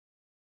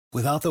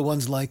Without the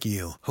ones like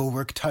you, who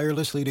work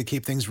tirelessly to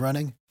keep things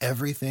running,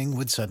 everything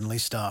would suddenly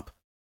stop.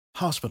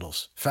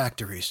 Hospitals,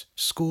 factories,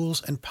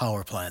 schools, and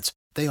power plants,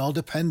 they all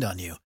depend on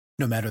you.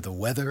 No matter the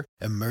weather,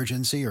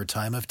 emergency, or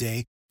time of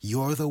day,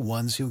 you're the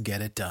ones who get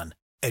it done.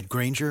 At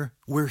Grainger,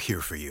 we're here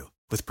for you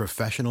with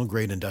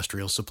professional-grade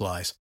industrial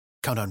supplies.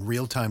 Count on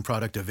real-time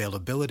product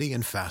availability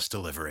and fast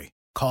delivery.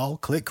 Call,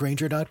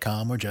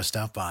 clickgrainger.com, or just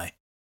stop by.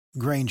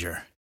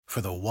 Grainger, for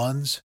the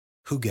ones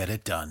who get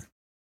it done.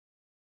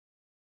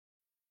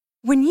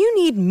 When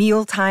you need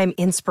mealtime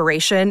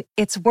inspiration,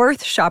 it's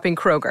worth shopping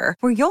Kroger,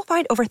 where you'll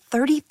find over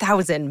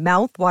 30,000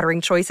 mouth-watering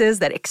choices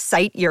that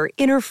excite your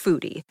inner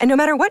foodie. And no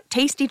matter what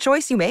tasty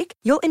choice you make,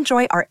 you'll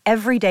enjoy our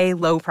everyday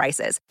low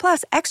prices,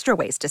 plus extra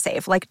ways to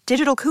save, like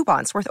digital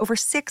coupons worth over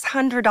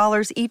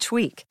 $600 each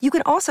week. You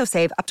can also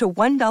save up to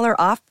 $1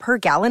 off per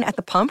gallon at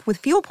the pump with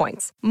fuel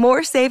points.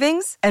 More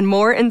savings and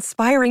more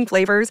inspiring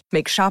flavors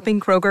make shopping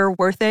Kroger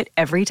worth it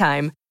every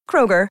time.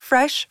 Kroger,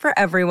 fresh for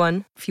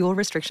everyone. Fuel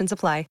restrictions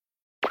apply.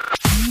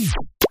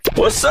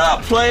 What's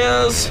up,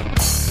 players?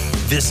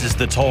 This is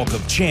the Talk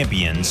of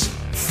Champions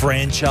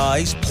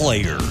franchise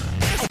player.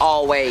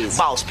 Always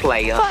boss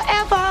player.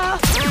 Forever.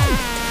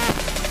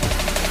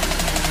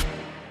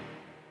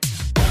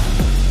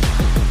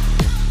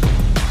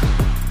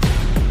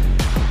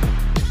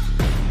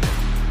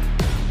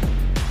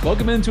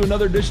 Welcome into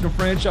another edition of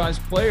Franchise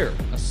Player,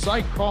 a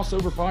site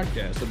crossover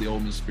podcast of the Ole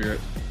Miss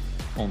Spirit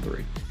on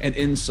 3 and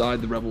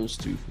Inside the Rebels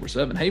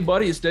 247. Hey,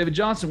 buddy, it's David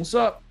Johnson. What's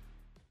up?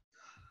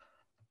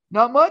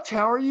 Not much.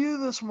 How are you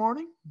this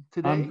morning,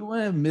 today? I'm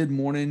going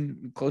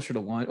mid-morning, closer to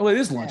lunch. Oh, it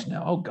is lunch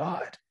now. Oh,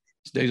 God.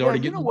 This day's already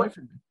getting away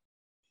from me.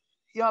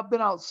 Yeah, I've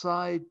been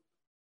outside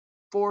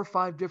 4 or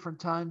 5 different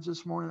times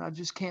this morning. I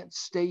just can't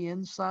stay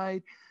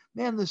inside.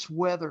 Man, this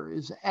weather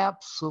is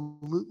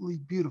absolutely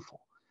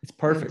beautiful. It's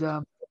perfect.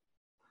 And,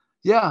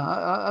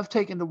 I've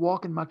taken to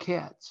walking my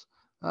cats.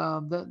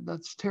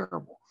 That's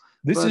terrible.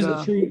 This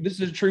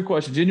is a true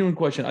question, genuine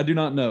question. I do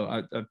not know.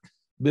 I've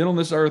been on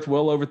this earth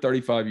well over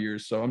 35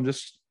 years, so I'm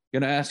just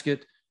going to ask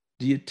it.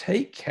 Do you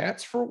take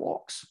cats for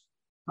walks?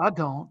 I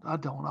don't.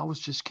 I was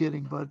just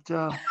kidding. But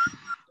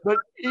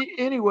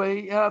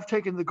anyway, I've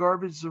taken the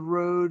garbage the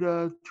road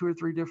 2 or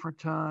 3 different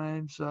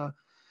times,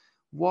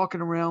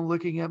 walking around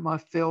looking at my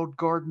failed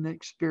garden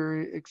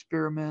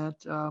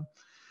experiment,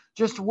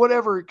 just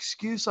whatever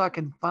excuse I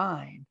can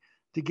find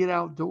to get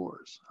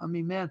outdoors. I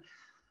mean, man,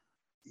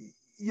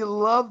 you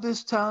love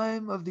this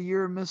time of the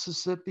year in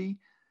Mississippi.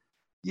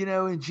 You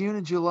know, in June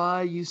and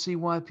July, you see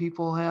why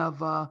people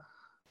have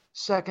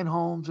second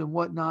homes and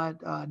whatnot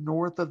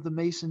north of the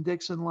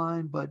Mason-Dixon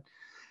line. But,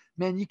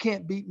 man, you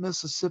can't beat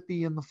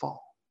Mississippi in the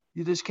fall.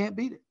 You just can't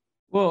beat it.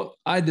 Well,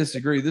 I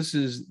disagree. This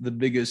is the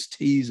biggest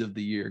tease of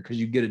the year because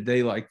you get a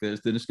day like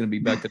this, then it's going to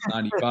be back to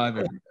 95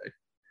 every day.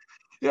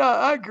 Yeah,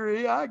 I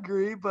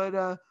agree.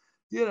 But,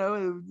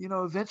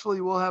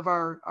 eventually we'll have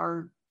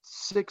our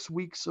 6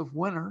 weeks of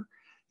winter.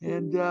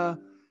 And,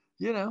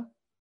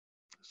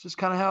 it's just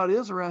kind of how it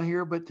is around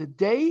here. But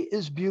today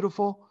is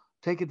beautiful.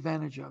 Take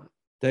advantage of it.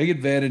 Take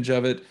advantage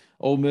of it.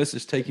 Ole Miss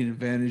is taking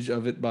advantage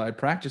of it by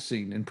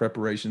practicing in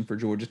preparation for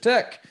Georgia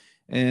Tech.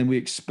 And we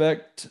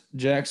expect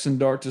Jaxson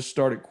Dart to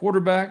start at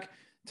quarterback.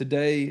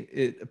 Today,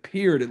 it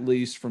appeared, at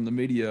least from the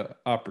media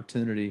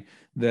opportunity,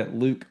 that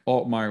Luke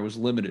Altmyer was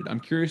limited. I'm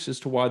curious as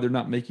to why they're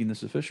not making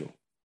this official.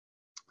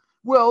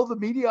 Well, the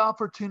media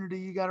opportunity,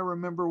 you got to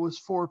remember, was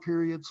 4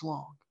 periods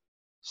long.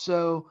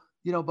 So,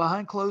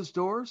 behind closed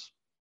doors,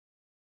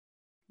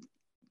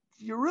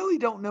 you really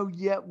don't know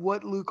yet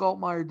what Luke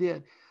Altmyer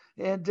did.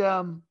 And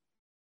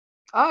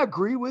I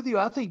agree with you.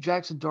 I think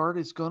Jaxson Dart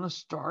is going to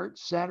start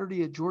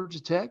Saturday at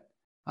Georgia Tech.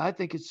 I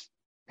think it's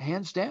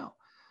hands down.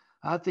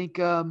 I think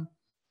for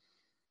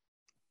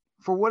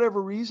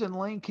whatever reason,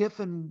 Lane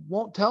Kiffin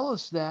won't tell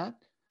us that.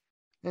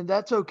 And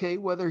that's okay,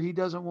 whether he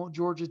doesn't want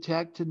Georgia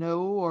Tech to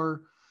know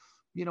or,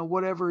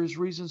 whatever his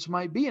reasons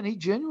might be. And he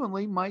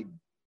genuinely might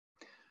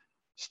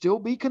still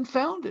be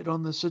confounded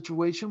on the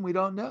situation. We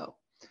don't know.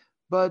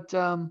 But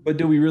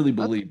do we really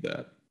believe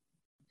that?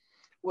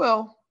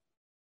 Well,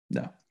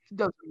 no. It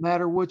doesn't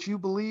matter what you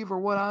believe or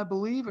what I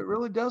believe. It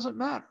really doesn't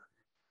matter.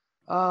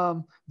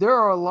 There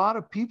are a lot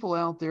of people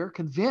out there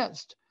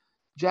convinced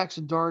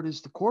Jaxson Dart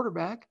is the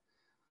quarterback.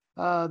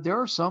 There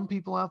are some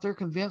people out there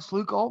convinced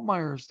Luke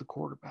Altmyer is the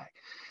quarterback.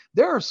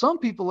 There are some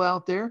people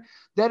out there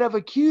that have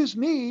accused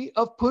me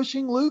of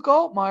pushing Luke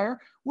Altmyer,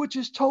 which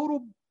is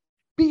total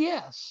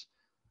BS.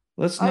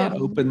 Let's not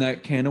open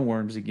that can of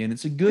worms again.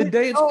 It's a good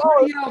day. It's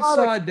pretty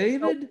outside,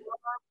 David.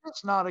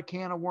 It's not a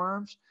can of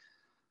worms.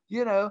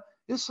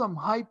 It's some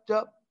hyped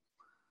up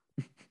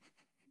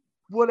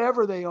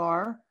whatever they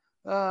are,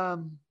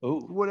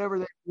 whatever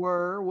they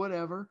were,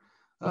 whatever,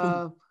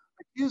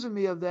 accusing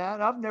me of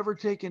that. I've never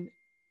taken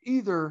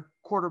either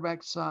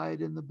quarterback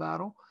side in the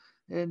battle,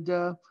 and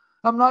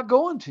I'm not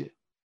going to.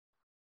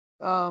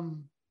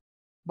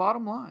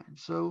 Bottom line.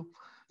 So,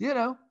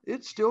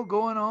 it's still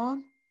going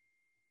on.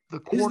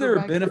 Is there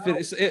a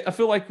benefit? I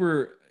feel like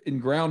we're in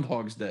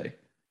Groundhog's Day.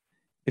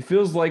 It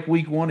feels like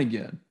week 1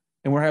 again.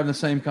 and we're having the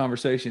same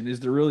conversation. Is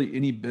there really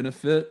any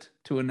benefit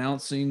to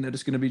announcing that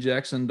it's going to be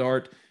Jaxson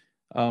Dart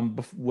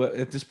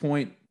at this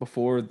point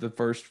before the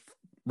first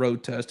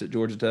road test at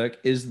Georgia Tech?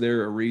 Is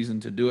there a reason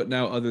to do it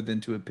now other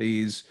than to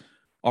appease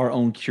our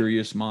own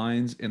curious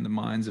minds and the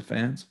minds of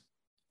fans?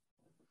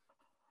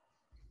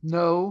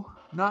 No,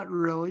 not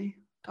really.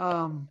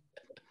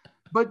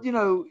 But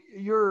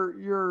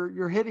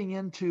you're heading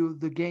into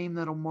the game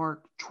that'll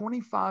mark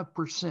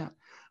 25%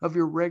 of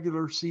your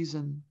regular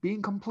season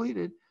being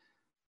completed,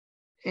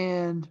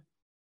 and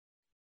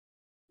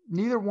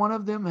neither one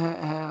of them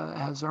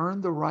has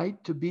earned the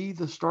right to be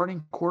the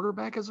starting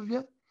quarterback as of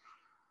yet.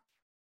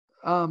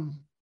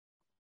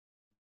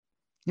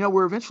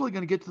 We're eventually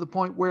going to get to the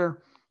point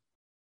where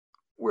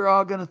we're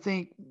all going to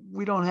think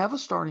we don't have a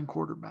starting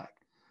quarterback.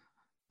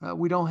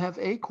 We don't have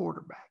a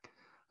quarterback.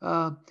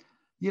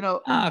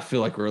 I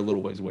feel like we're a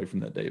little ways away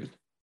from that, David.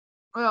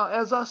 Well,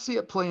 as I see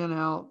it playing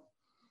out,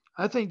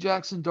 I think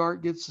Jaxson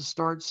Dart gets the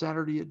start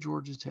Saturday at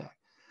Georgia Tech.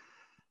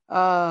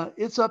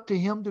 It's up to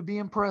him to be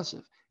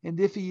impressive. And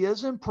if he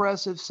is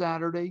impressive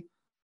Saturday,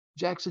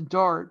 Jaxson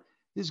Dart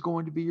is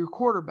going to be your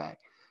quarterback,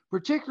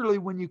 particularly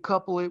when you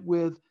couple it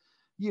with,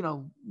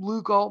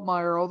 Luke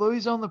Altmaier, although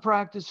he's on the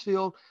practice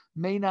field,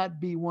 may not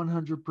be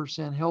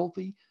 100%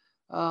 healthy.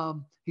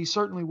 He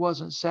certainly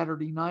wasn't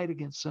Saturday night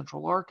against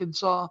Central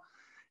Arkansas.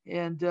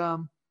 And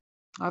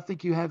I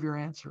think you have your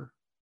answer.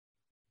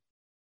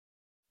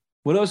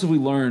 What else have we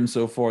learned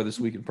so far this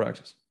week in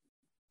practice?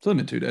 It's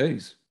only been 2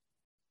 days.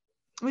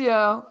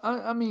 Yeah,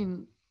 I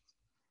mean,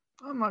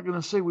 I'm not going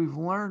to say we've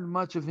learned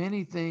much of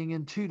anything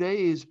in 2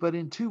 days, but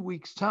in 2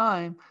 weeks'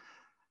 time,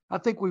 I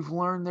think we've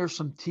learned there's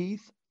some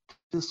teeth to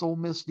this Ole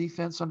Miss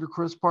defense under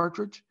Chris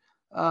Partridge.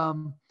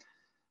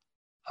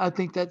 I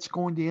think that's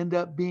going to end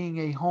up being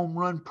a home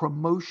run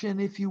promotion,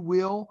 if you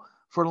will,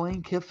 for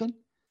Lane Kiffin.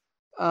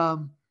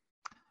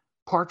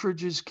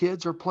 Partridge's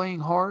kids are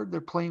playing hard.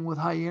 They're playing with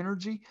high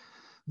energy.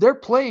 They're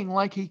playing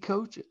like he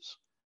coaches.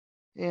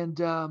 And,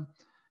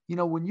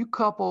 when you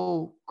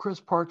couple Chris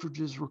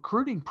Partridge's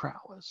recruiting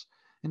prowess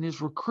and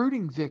his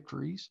recruiting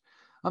victories,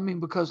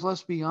 because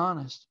let's be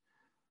honest,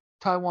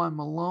 Tywan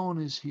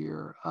Malone is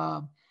here.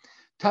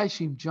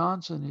 Tyshim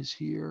Johnson is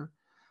here.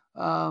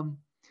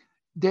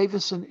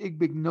 Davison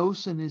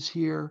Igbignosin is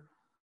here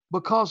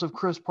because of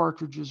Chris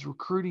Partridge's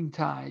recruiting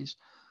ties,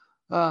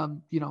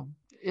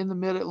 in the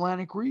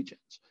mid-Atlantic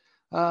regions.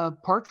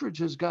 Partridge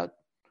has got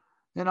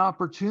an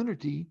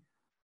opportunity,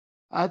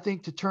 I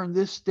think, to turn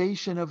this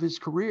station of his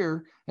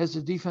career as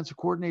a defensive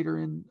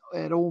coordinator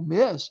at Ole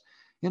Miss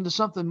into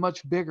something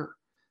much bigger.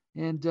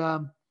 And,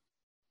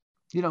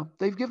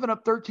 they've given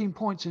up 13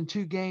 points in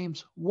 2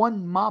 games,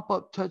 1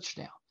 mop-up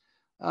touchdown.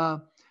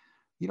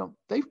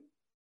 They've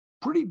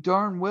pretty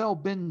darn well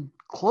been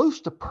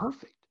close to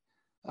perfect.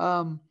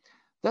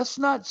 That's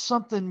not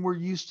something we're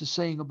used to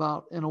saying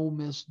about an Ole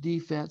Miss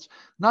defense,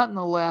 not in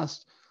the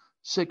last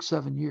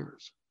 6-7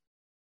 years.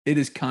 It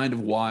is kind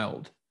of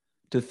wild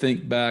to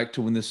think back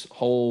to when this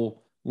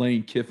whole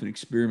Lane Kiffin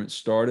experiment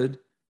started,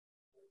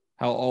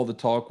 how all the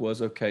talk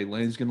was, okay,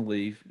 Lane's going to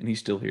leave, and he's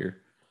still here.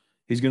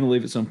 He's going to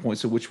leave at some point,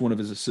 so which one of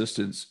his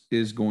assistants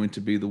is going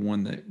to be the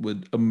one that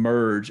would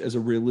emerge as a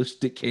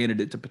realistic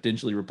candidate to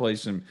potentially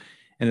replace him?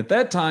 And at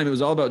that time, it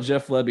was all about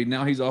Jeff Lebby.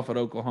 Now he's off at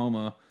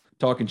Oklahoma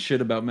talking shit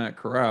about Matt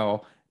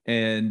Corral,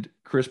 and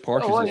Chris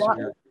Partridge is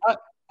here.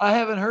 I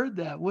haven't heard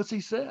that. What's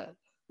he said?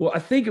 Well, I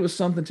think it was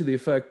something to the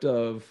effect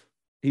of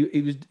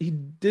he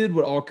did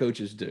what all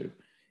coaches do.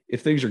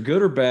 If things are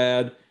good or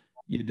bad,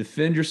 you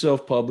defend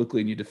yourself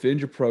publicly and you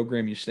defend your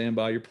program, you stand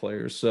by your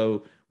players.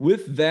 So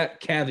with that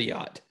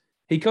caveat,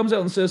 he comes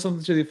out and says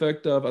something to the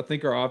effect of, I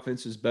think our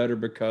offense is better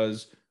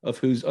because of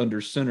who's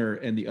under center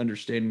and the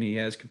understanding he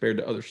has compared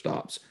to other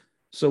stops.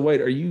 So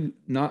wait, are you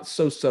not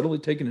so subtly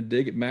taking a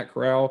dig at Matt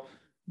Corral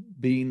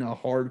being a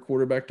hard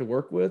quarterback to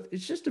work with?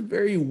 It's just a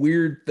very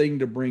weird thing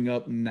to bring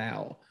up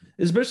now,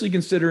 especially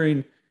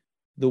considering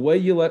the way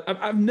you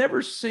I've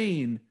never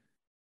seen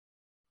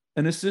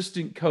an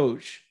assistant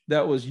coach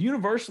that was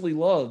universally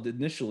loved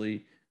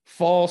initially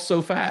fall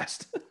so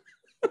fast.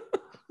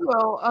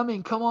 Well,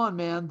 come on,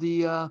 man.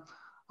 The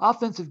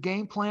offensive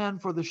game plan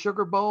for the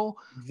Sugar Bowl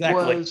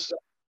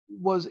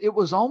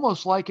was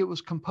almost like it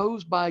was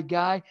composed by a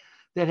guy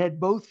that had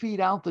both feet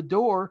out the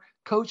door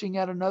coaching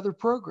at another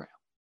program.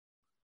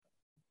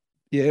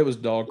 Yeah, it was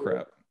dog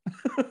crap.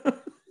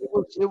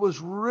 It was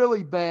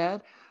really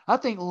bad. I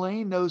think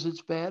Lane knows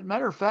it's bad.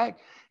 Matter of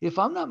fact, if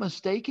I'm not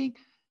mistaken,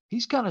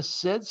 he's kind of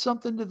said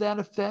something to that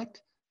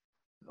effect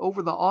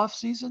over the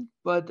offseason.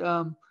 But,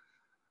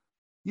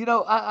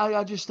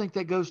 I just think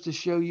that goes to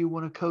show you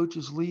when a coach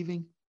is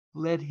leaving,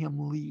 let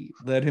him leave.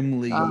 Let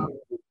him leave.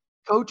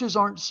 Coaches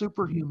aren't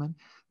superhuman.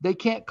 They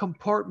can't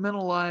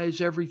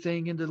compartmentalize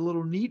everything into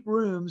little neat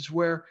rooms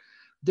where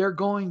they're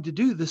going to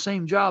do the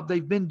same job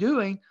they've been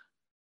doing.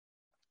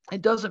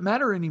 It doesn't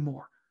matter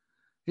anymore.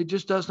 It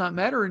just does not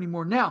matter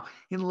anymore. Now,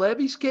 in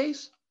Levy's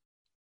case,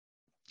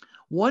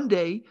 one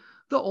day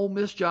the Ole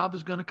Miss job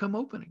is going to come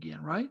open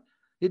again, right?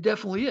 It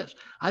definitely is.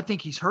 I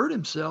think he's hurt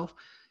himself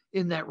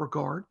in that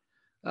regard.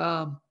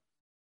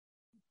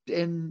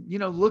 And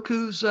look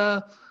who's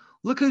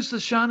the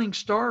shining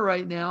star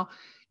right now.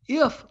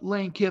 If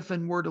Lane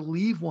Kiffin were to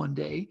leave one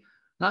day,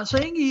 not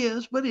saying he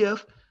is, but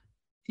if,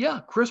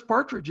 yeah, Chris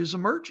Partridge is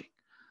emerging.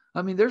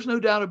 I mean, there's no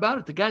doubt about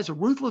it. The guy's a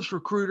ruthless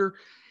recruiter.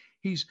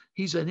 He's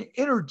an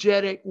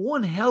energetic,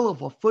 one hell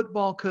of a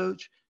football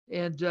coach,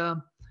 and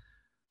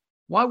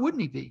why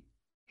wouldn't he be?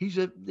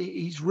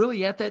 He's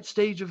really at that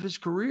stage of his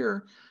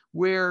career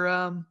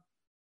where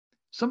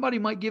somebody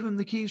might give him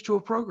the keys to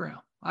a program.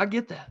 I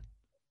get that.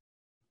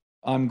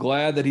 I'm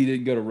glad that he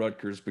didn't go to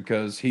Rutgers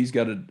because he's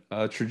got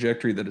a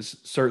trajectory that is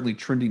certainly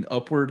trending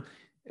upward,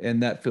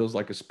 and that feels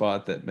like a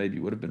spot that maybe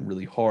would have been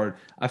really hard.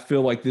 I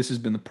feel like this has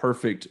been the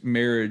perfect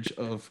marriage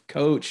of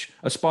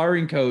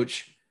aspiring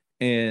coach,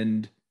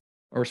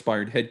 or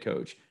aspiring head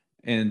coach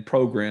and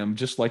program,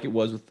 just like it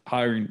was with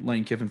hiring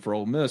Lane Kiffin for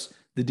Ole Miss.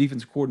 The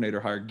defensive coordinator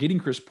hire, getting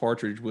Chris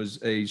Partridge,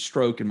 was a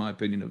stroke, in my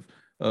opinion,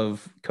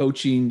 of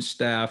coaching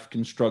staff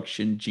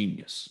construction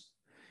genius.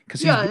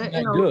 Because he's been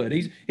that good.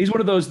 He's one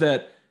of those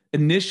that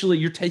initially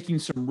you're taking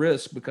some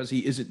risk because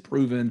he isn't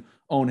proven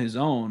on his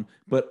own,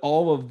 but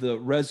all of the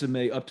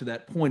resume up to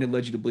that point had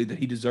led you to believe that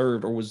he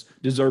deserved or was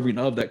deserving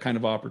of that kind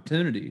of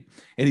opportunity.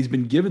 And he's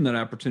been given that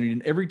opportunity.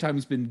 And every time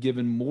he's been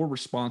given more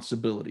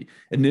responsibility.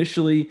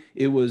 Initially,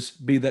 it was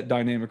be that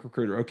dynamic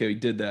recruiter. Okay, he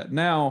did that.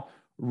 Now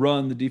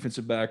run the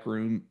defensive back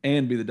room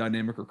and be the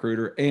dynamic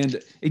recruiter.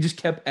 And it just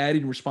kept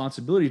adding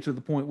responsibility to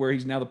the point where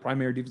he's now the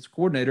primary defensive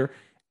coordinator.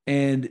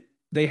 And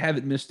they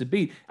haven't missed a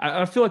beat.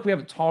 I feel like we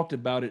haven't talked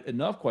about it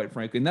enough, quite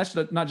frankly. And that's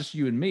not just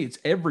you and me. It's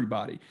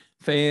everybody,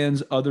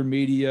 fans, other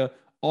media,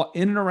 all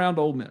in and around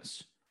Ole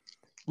Miss.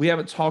 We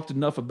haven't talked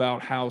enough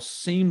about how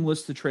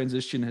seamless the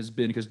transition has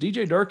been, because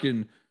DJ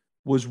Durkin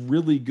was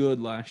really good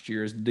last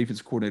year as the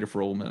defensive coordinator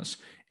for Ole Miss.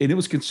 And it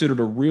was considered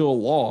a real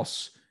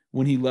loss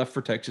when he left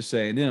for Texas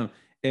A&M.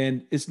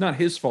 And it's not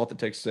his fault that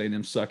Texas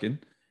A&M's sucking.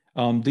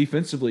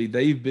 Defensively,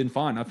 they've been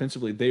fine.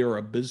 Offensively, they are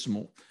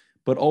abysmal.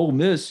 But Ole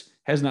Miss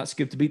has not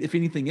skipped a beat. If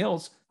anything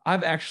else,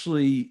 I've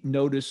actually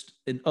noticed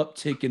an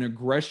uptick in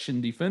aggression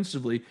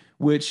defensively,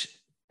 which,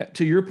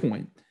 to your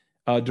point,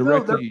 directly. No,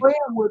 they're playing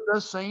with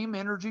the same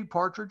energy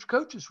Partridge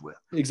coaches with.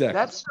 Exactly.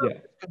 That's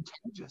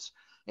contagious.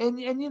 And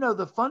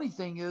the funny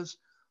thing is,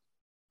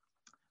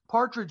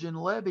 Partridge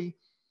and Levy,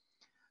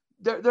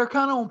 they're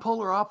kind of on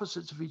polar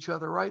opposites of each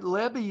other, right?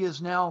 Levy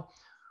is now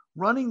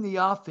running the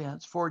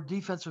offense for a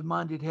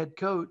defensive-minded head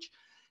coach,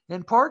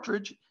 and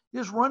Partridge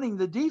is running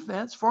the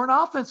defense for an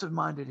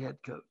offensive-minded head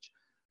coach.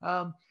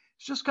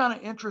 It's just kind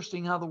of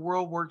interesting how the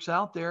world works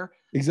out there.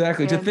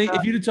 Exactly. To think,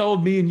 if you'd have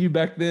told me and you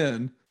back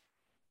then,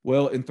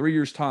 well, in 3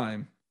 years'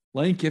 time,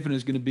 Lane Kiffin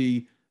is going to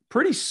be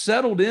pretty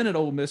settled in at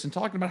Ole Miss and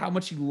talking about how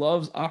much he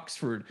loves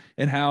Oxford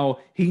and how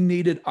he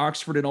needed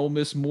Oxford and Ole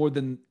Miss more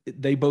than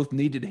they both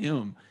needed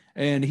him.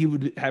 And he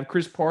would have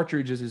Chris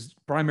Partridge as his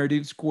primary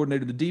defense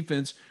coordinator. The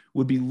defense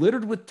would be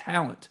littered with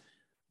talent.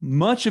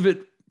 Much of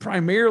it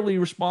primarily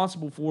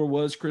responsible for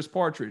was Chris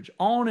Partridge.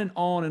 On and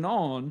on and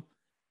on,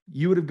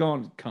 you would have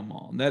gone, come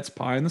on, that's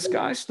pie in the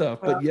sky stuff.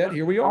 But yet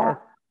here we are.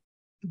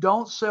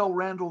 Don't sell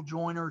Randall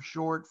Joyner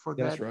short for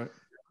that's that right.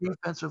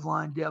 defensive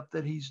line depth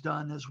that he's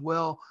done as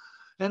well.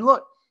 And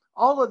look,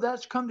 all of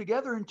that's come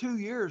together in 2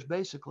 years,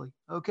 basically.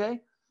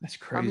 Okay. That's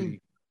crazy. I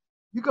mean,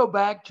 you go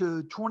back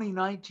to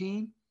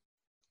 2019,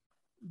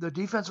 the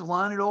defensive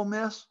line at Ole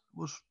Miss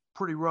was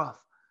pretty rough.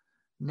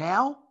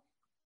 Now,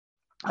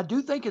 I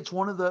do think it's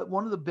one of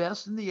the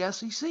best in the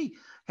SEC.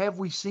 Have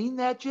we seen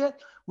that yet?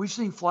 We've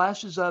seen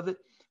flashes of it.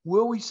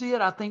 Will we see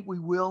it? I think we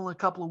will in a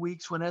couple of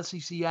weeks when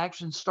SEC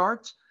action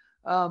starts.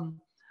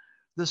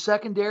 The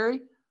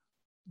secondary,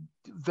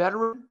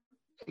 veteran,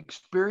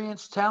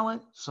 experienced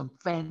talent, some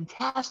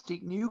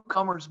fantastic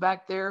newcomers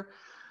back there,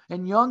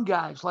 and young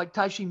guys like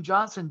Tysheem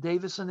Johnson,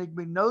 Davison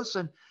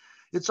Igbinosun.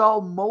 It's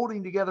all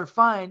molding together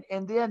fine.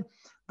 And then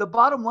the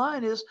bottom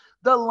line is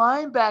the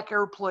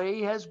linebacker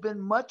play has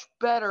been much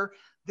better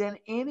than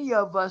any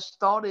of us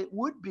thought it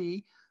would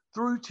be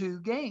through 2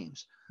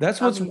 games. That's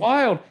what's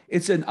wild.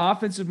 It's an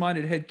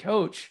offensive-minded head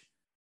coach.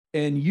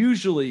 And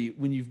usually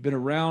when you've been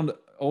around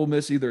Ole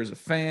Miss, either as a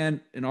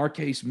fan, in our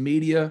case,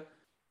 media,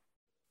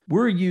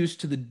 we're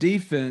used to the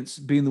defense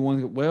being the one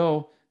that,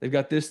 well, they've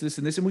got this, this,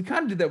 and this. And we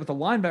kind of did that with the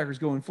linebackers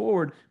going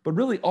forward. But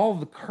really all of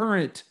the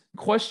current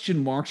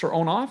question marks are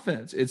on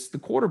offense. It's the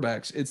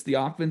quarterbacks. It's the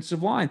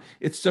offensive line.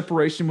 It's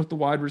separation with the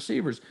wide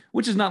receivers,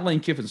 which is not Lane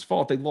Kiffin's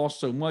fault. They lost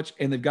so much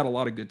and they've got a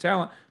lot of good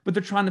talent, but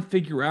they're trying to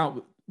figure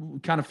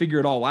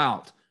it all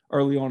out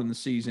early on in the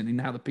season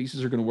and how the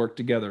pieces are going to work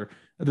together.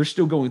 They're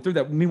still going through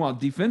that. Meanwhile,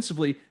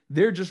 defensively,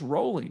 they're just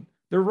rolling.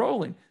 They're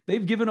rolling.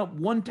 They've given up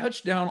 1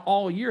 touchdown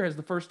all year as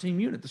the first team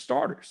unit, the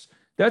starters.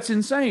 That's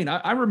insane.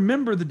 I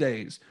remember the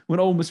days when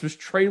Ole Miss was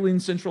trailing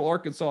Central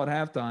Arkansas at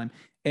halftime,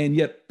 and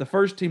yet the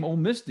first team Ole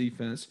Miss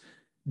defense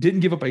didn't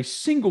give up a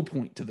single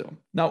point to them,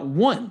 not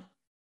one.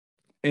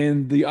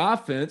 And the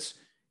offense,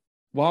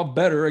 while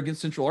better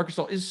against Central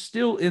Arkansas, is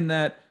still in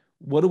that,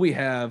 what do we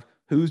have?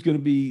 Who's going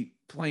to be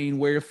playing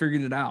where,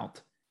 figuring it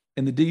out?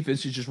 And the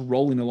defense is just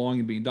rolling along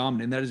and being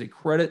dominant. And that is a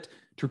credit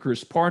to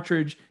Chris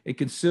Partridge, and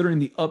considering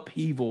the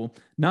upheaval,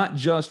 not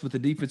just with the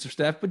defensive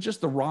staff, but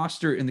just the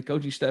roster and the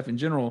coaching staff in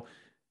general,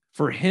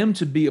 for him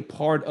to be a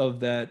part of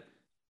that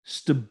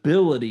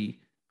stability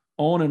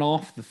on and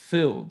off the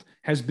field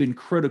has been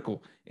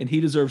critical. And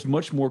he deserves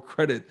much more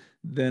credit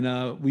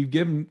than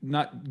we've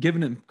not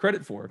given him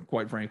credit for,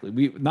 quite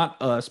frankly.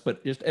 Not us,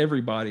 but just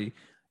everybody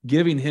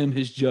giving him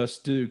his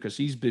just due, because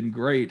he's been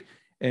great.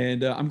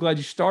 And I'm glad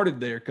you started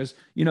there, because,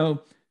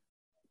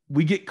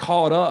 we get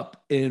caught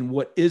up in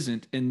what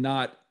isn't and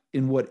not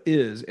in what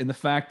is. And the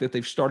fact that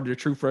they've started a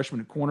true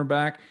freshman at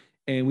cornerback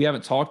and we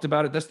haven't talked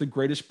about it, that's the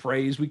greatest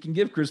praise we can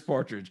give Chris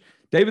Partridge.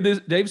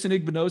 Davison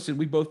Igbinosun,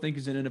 we both think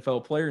is an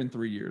NFL player in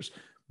 3 years,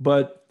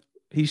 but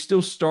he's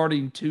still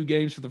starting 2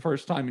 games for the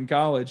first time in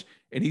college,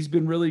 and he's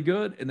been really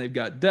good, and they've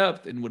got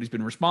depth, and what he's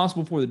been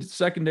responsible for. The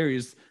secondary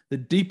is the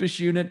deepest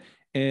unit,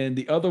 and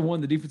the other one,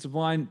 the defensive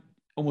line,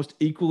 almost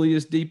equally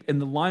as deep. And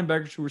the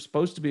linebackers, who were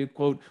supposed to be a,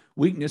 quote,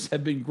 weakness,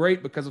 have been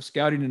great because of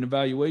scouting and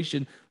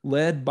evaluation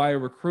led by a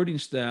recruiting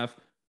staff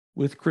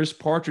with Chris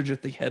Partridge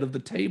at the head of the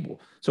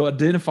table. So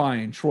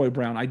identifying Troy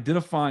Brown,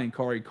 identifying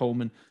Kari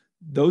Coleman,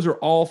 those are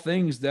all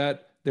things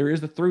that there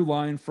is the through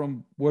line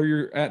from where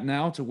you're at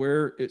now to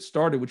where it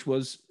started, which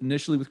was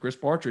initially with Chris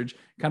Partridge,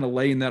 kind of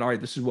laying that, all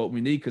right, this is what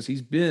we need, because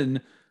he's been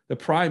the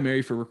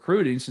primary for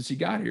recruiting since he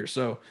got here.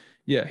 So,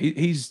 yeah,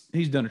 he's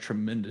done a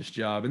tremendous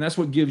job. And that's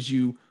what gives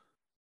you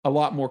a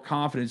lot more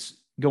confidence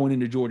going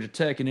into Georgia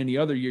Tech. And any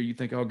other year, you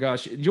think, oh,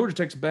 gosh, Georgia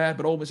Tech's bad,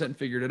 but Ole Miss hadn't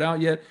figured it out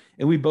yet.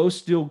 And we both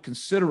still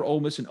consider Ole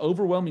Miss an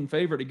overwhelming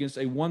favorite against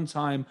a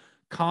one-time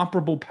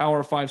comparable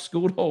Power 5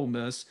 school to Ole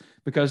Miss,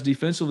 because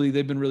defensively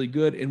they've been really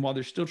good. And while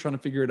they're still trying to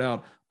figure it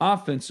out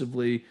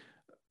offensively,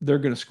 they're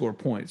going to score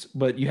points.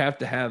 But you have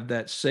to have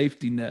that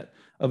safety net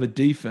of a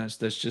defense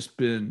that's just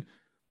been,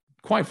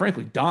 quite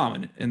frankly,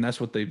 dominant. And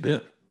that's what they've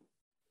been.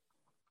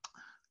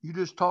 You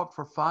just talked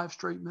for 5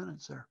 straight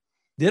minutes there.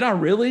 Did I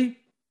really?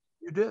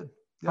 You did.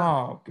 Yeah.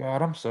 Oh,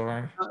 God, I'm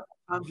sorry.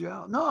 Timed you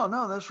out.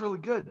 No, that's really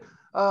good.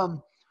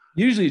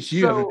 Usually it's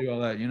you having to do all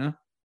that,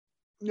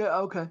 Yeah,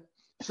 okay.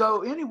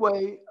 So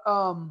anyway,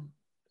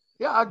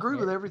 yeah, I agree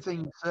with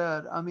everything you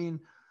said. I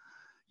mean,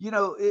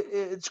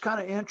 it's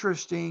kind of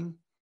interesting.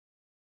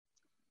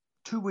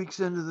 2 weeks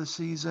into the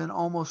season,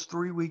 almost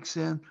 3 weeks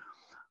in,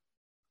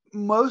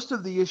 most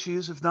of the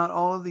issues, if not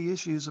all of the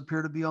issues,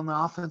 appear to be on the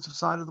offensive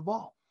side of the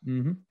ball.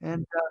 Mm-hmm.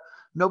 And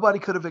nobody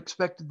could have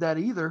expected that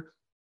either.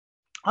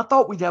 I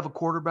thought we'd have a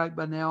quarterback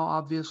by now,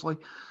 obviously.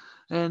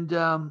 And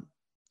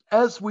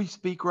as we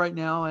speak right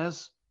now,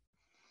 as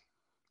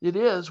it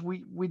is,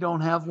 we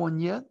don't have one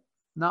yet,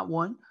 not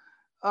one.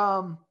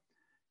 And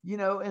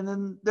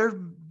then there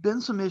have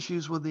been some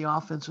issues with the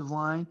offensive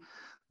line.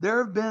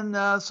 There have been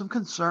some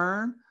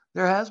concern.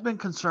 There has been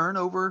concern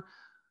over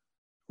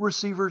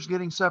receivers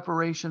getting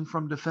separation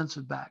from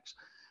defensive backs.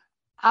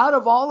 Out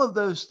of all of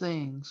those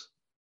things,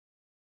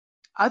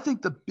 I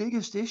think the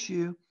biggest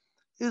issue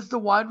is the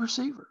wide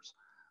receivers.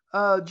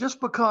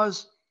 Just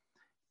because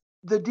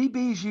the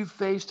DBs you've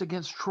faced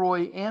against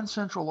Troy and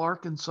Central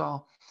Arkansas,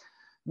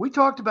 we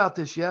talked about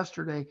this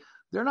yesterday,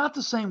 they're not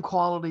the same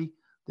quality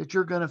that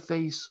you're going to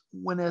face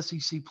when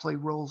SEC play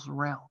rolls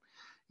around.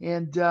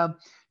 And,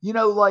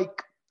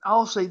 like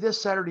I'll say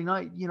this Saturday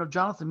night,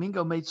 Jonathan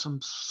Mingo made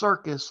some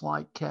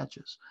circus-like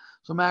catches,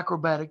 some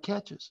acrobatic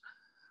catches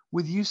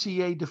with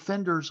UCA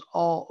defenders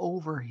all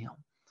over him.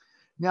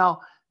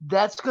 Now,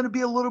 that's going to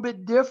be a little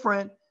bit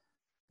different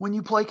when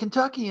you play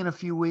Kentucky in a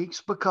few weeks,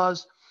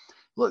 because,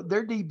 look,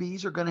 their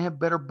DBs are going to have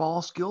better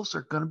ball skills.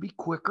 They're going to be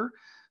quicker.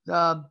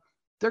 They're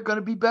going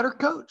to be better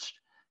coached.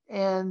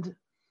 And,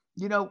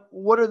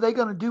 what are they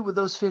going to do with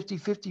those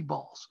 50-50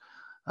 balls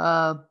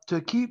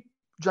to keep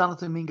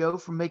Jonathan Mingo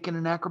from making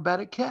an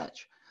acrobatic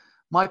catch?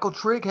 Michael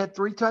Trigg had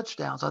 3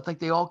 touchdowns. I think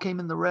they all came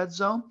in the red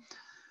zone.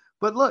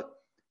 But look,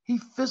 he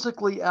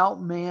physically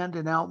outmanned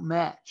and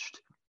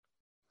outmatched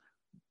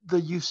the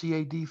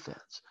UCA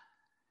defense.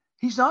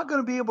 He's not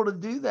going to be able to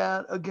do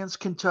that against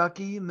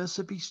Kentucky,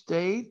 Mississippi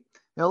State,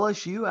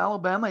 LSU,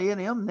 Alabama,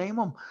 A&M, name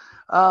them.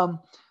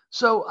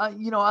 So,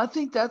 I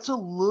think that's a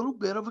little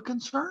bit of a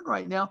concern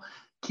right now.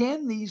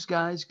 Can these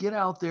guys get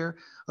out there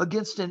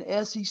against an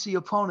SEC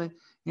opponent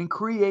and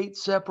create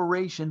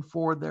separation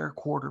for their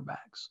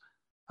quarterbacks?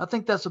 I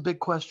think that's a big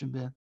question,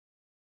 Ben.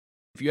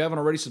 If you haven't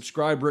already,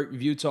 subscribe, rate,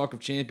 review Talk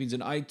of Champions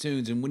in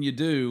iTunes. And when you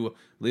do,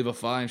 leave a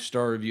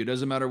 5-star review. It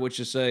doesn't matter what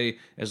you say.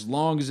 As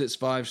long as it's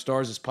 5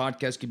 stars, this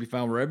podcast can be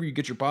found wherever you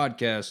get your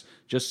podcasts.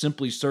 Just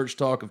simply search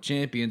Talk of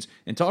Champions.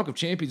 And Talk of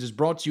Champions is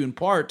brought to you in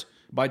part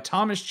by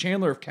Thomas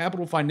Chandler of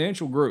Capital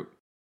Financial Group.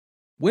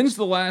 When's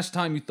the last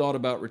time you thought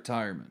about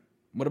retirement?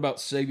 What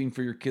about saving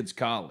for your kids'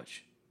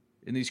 college?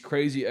 In these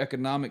crazy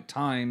economic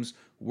times,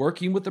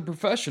 working with a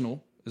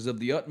professional is of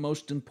the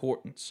utmost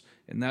importance,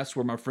 and that's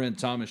where my friend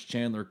Thomas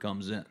Chandler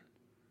comes in.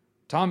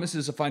 Thomas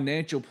is a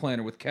financial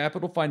planner with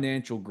Capital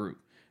Financial Group,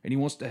 and he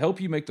wants to help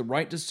you make the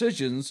right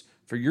decisions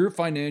for your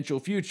financial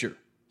future.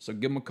 So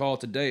give him a call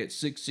today at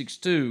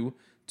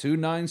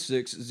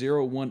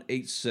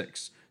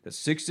 662-296-0186.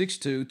 That's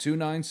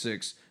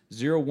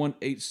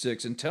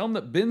 662-296-0186, and tell him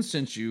that Ben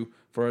sent you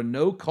for a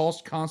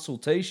no-cost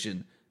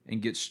consultation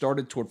and get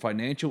started toward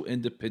financial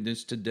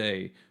independence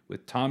today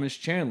with Thomas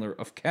Chandler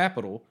of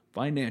Capital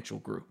Financial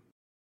Group.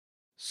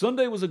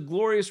 Sunday was a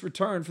glorious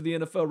return for the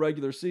NFL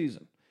regular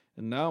season,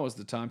 and now is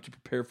the time to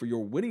prepare for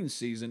your winning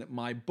season at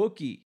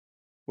MyBookie.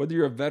 Whether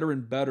you're a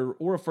veteran bettor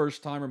or a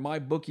first-timer,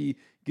 MyBookie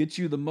gets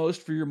you the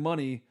most for your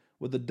money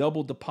with a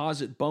double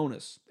deposit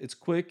bonus. It's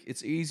quick,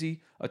 it's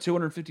easy. A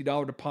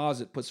 $250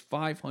 deposit puts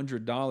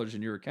 $500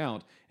 in your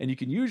account, and you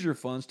can use your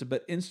funds to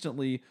bet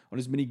instantly on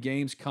as many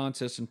games,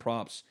 contests, and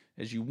props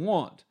as you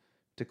want.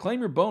 To claim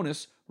your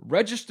bonus,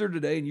 register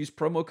today and use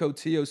promo code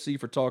TOC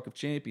for Talk of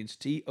Champions,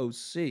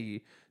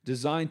 TOC,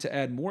 designed to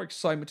add more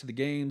excitement to the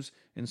games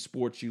and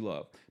sports you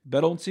love.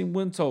 Bet on team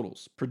win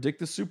totals, predict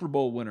the Super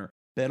Bowl winner,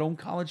 bet on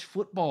college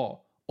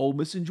football, Ole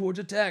Miss and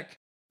Georgia Tech,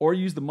 or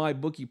use the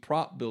MyBookie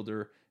prop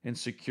builder and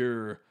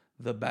secure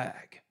the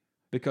bag.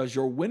 Because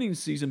your winning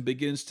season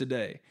begins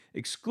today,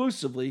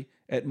 exclusively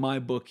at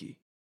MyBookie.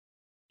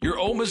 Your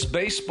Ole Miss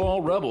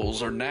baseball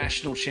Rebels are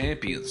national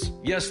champions.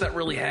 Yes, that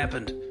really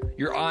happened.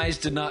 Your eyes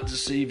did not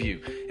deceive you.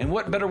 And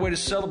what better way to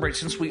celebrate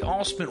since we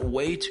all spent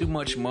way too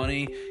much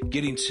money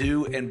getting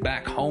to and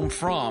back home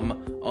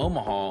from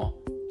Omaha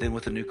than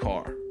with a new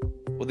car?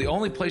 Well, the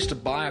only place to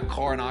buy a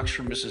car in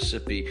Oxford,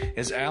 Mississippi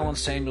is Allen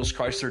Samuels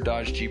Chrysler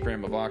Dodge Jeep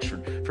Ram of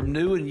Oxford. From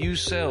new and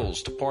used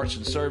sales to parts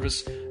and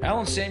service,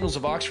 Allen Samuels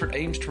of Oxford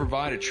aims to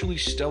provide a truly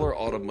stellar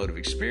automotive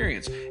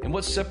experience. And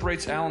what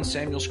separates Allen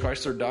Samuels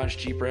Chrysler Dodge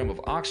Jeep Ram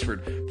of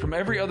Oxford from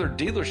every other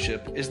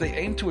dealership is they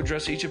aim to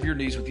address each of your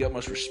needs with the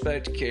utmost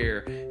respect,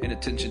 care, and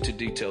attention to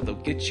detail. They'll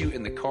get you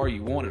in the car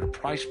you want at a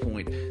price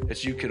point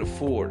that you can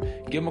afford.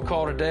 Give them a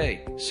call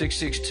today,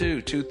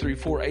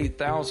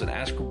 662-234-8000.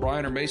 Ask for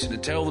Brian or Mason to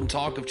tell them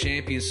Talk of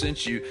Champions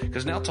sent you,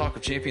 because now Talk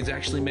of Champions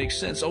actually makes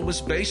sense. Ole Miss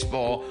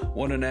baseball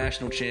won a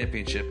national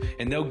championship,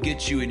 and they'll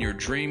get you in your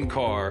dream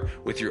car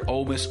with your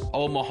Ole Miss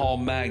Omaha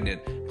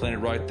magnet planted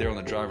right there on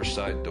the driver's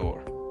side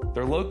door.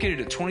 They're located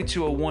at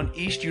 2201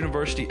 East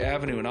University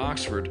Avenue in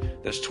Oxford.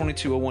 That's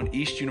 2201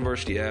 East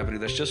University Avenue.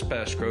 That's just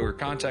past Kroger.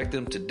 Contact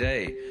them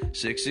today,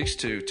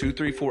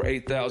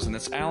 662-234-8000.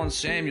 That's Allen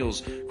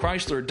Samuels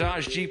Chrysler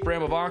Dodge Jeep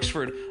Ram of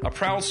Oxford, a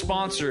proud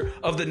sponsor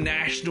of the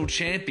national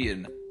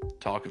champion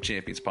Talk of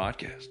Champions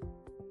podcast.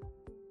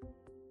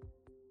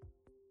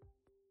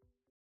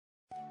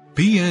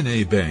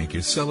 BNA Bank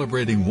is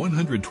celebrating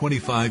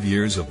 125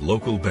 years of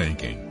local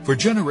banking. For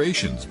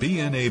generations,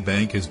 BNA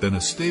Bank has been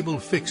a stable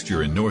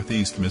fixture in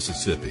Northeast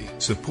Mississippi,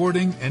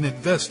 supporting and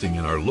investing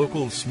in our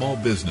local small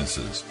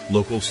businesses,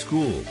 local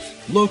schools,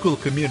 local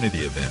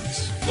community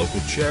events, local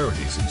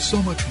charities, and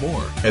so much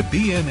more. At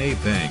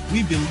BNA Bank,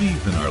 we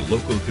believe in our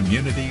local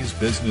communities,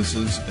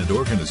 businesses, and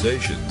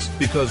organizations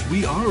because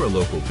we are a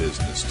local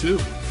business too.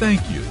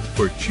 Thank you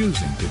for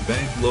choosing to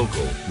bank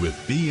local with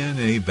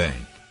BNA Bank.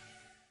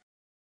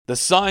 The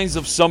signs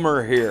of summer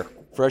are here.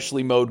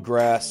 Freshly mowed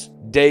grass,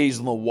 days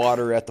on the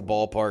water at the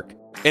ballpark,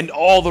 and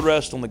all the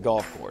rest on the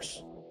golf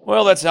course.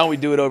 Well, that's how we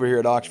do it over here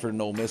at Oxford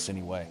and Ole Miss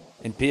anyway.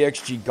 And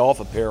PXG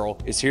Golf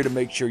Apparel is here to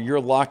make sure you're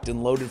locked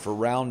and loaded for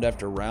round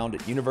after round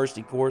at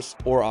University Course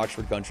or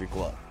Oxford Country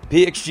Club.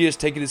 PXG has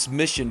taken its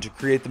mission to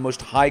create the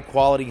most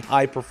high-quality,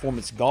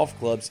 high-performance golf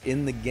clubs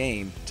in the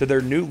game to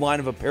their new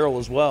line of apparel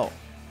as well.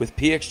 With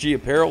PXG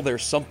Apparel,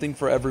 there's something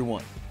for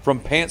everyone. From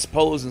pants,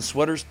 polos, and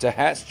sweaters to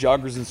hats,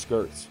 joggers, and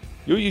skirts.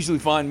 You'll usually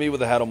find me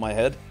with a hat on my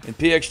head, and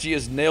PXG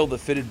has nailed the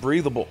fitted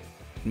breathable.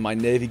 And my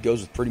navy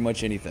goes with pretty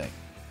much anything.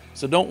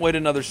 So don't wait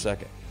another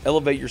second.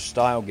 Elevate your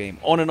style game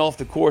on and off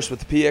the course with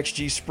the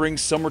PXG Spring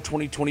Summer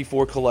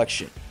 2024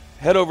 collection.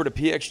 Head over to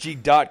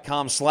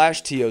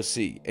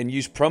pxg.com/TOC and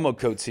use promo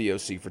code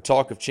TOC for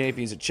Talk of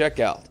Champions at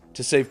checkout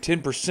to save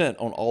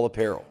 10% on all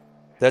apparel.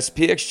 That's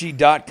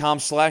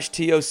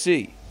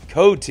pxg.com/TOC.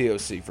 Code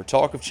TOC for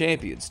Talk of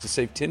Champions to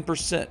save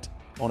 10%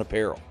 on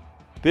apparel.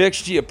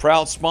 PXG, a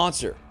proud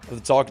sponsor of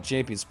the Talk of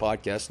Champions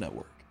podcast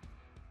network.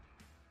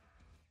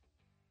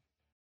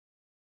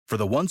 For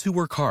the ones who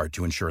work hard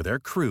to ensure their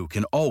crew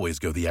can always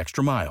go the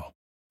extra mile,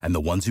 and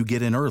the ones who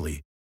get in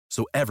early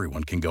so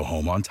everyone can go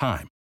home on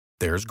time,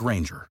 there's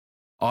Grainger,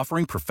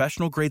 offering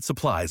professional-grade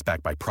supplies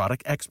backed by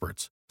product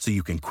experts so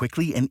you can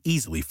quickly and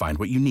easily find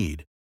what you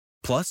need.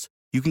 Plus,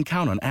 you can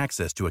count on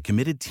access to a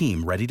committed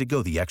team ready to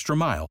go the extra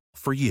mile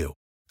for you.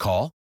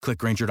 Call, click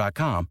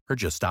Grainger.com, or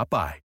just stop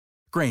by.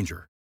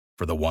 Grainger,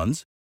 for the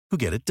ones who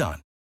get it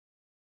done.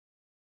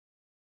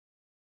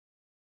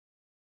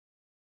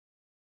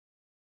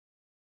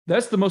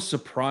 That's the most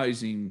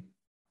surprising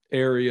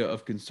area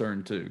of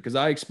concern, too, because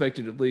I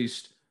expected at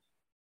least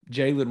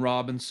Jalen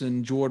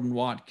Robinson, Jordan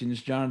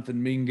Watkins,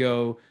 Jonathan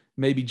Mingo,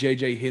 maybe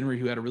J.J. Henry,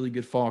 who had a really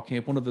good fall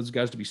camp, one of those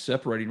guys to be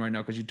separating right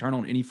now, because you turn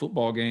on any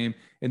football game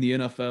in the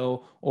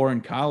NFL or in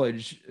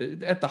college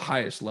at the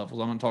highest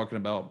levels. I'm not talking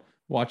about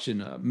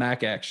watching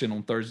MAC action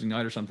on Thursday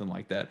night or something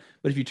like that.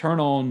 But if you turn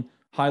on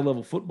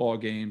high-level football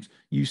games,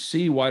 you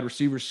see wide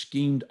receivers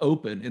schemed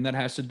open, and that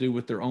has to do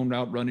with their own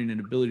route running and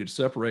ability to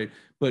separate,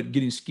 but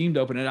getting schemed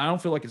open. And I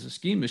don't feel like it's a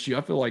scheme issue.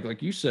 I feel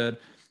like you said,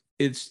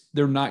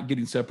 they're not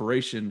getting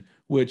separation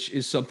which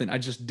is something I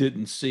just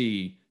didn't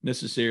see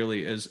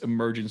necessarily as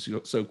emerging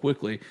so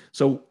quickly.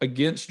 So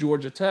against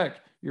Georgia Tech,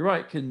 you're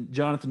right. Can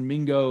Jonathan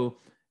Mingo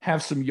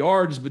have some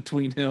yards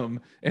between him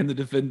and the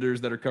defenders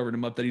that are covering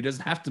him up, that he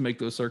doesn't have to make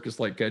those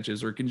circus-like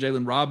catches? Or can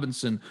Jalen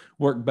Robinson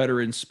work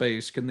better in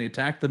space? Can they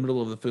attack the middle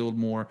of the field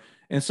more?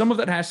 And some of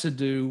that has to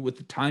do with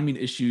the timing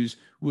issues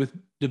with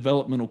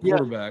developmental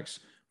quarterbacks,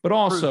 but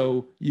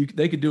also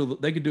they could do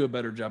a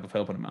better job of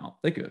helping him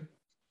out. They could.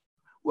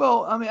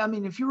 Well, I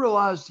mean, if you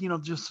realize,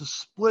 just a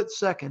split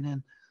second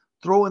and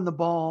throwing the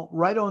ball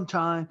right on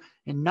time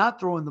and not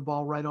throwing the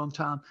ball right on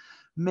time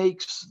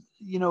makes,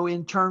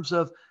 in terms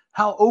of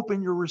how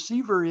open your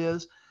receiver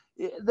is,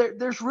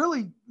 there's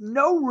really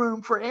no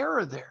room for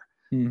error there.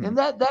 Mm-hmm. And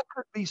that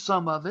could be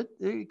some of it.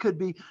 It could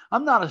be,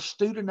 I'm not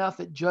astute enough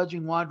at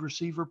judging wide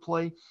receiver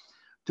play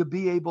to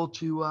be able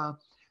to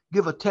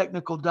give a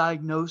technical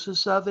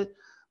diagnosis of it,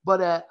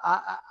 but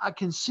I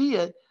can see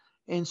it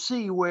and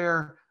see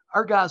where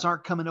our guys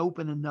aren't coming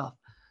open enough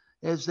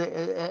as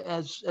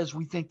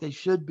we think they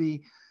should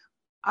be.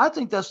 I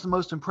think that's the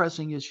most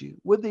impressing issue.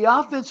 With the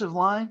offensive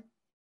line,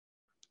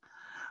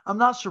 I'm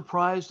not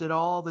surprised at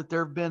all that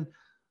there have been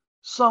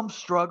some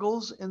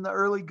struggles in the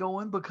early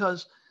going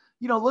because,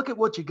 look at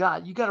what you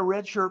got. You got a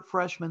redshirt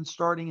freshman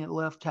starting at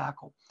left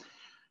tackle.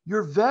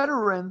 Your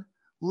veteran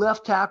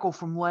left tackle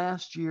from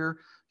last year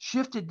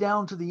shifted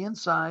down to the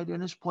inside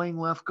and is playing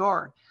left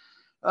guard.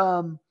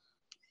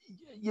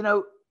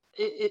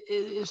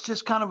 It's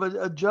just kind of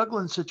a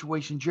juggling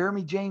situation.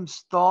 Jeremy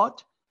James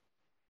thought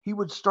he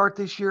would start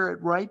this year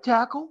at right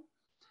tackle.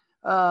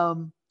 At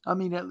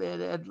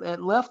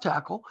left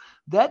tackle.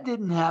 That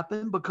didn't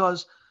happen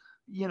because,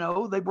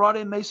 they brought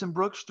in Mason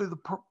Brooks through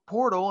the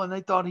portal and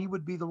they thought he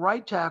would be the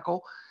right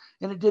tackle,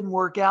 and it didn't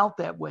work out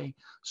that way.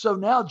 So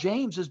now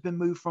James has been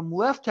moved from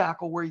left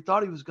tackle, where he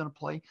thought he was going to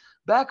play,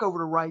 back over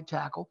to right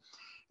tackle.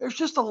 There's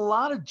just a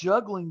lot of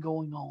juggling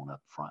going on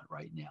up front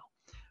right now.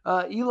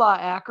 Eli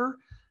Acker,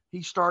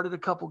 he started a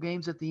couple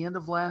games at the end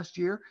of last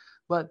year,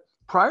 but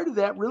prior to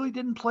that really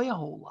didn't play a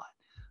whole lot.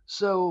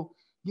 So,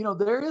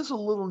 there is a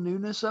little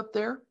newness up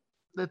there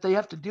that they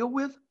have to deal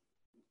with.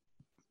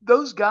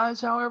 Those guys,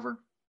 however,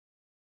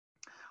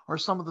 are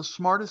some of the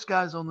smartest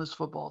guys on this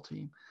football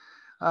team.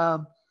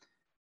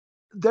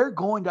 They're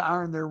going to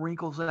iron their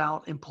wrinkles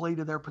out and play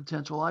to their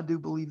potential. I do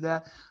believe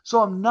that.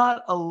 So I'm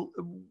not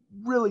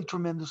really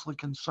tremendously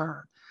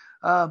concerned.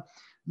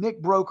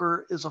 Nick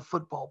Broker is a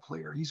football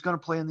player. He's going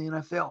to play in the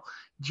NFL.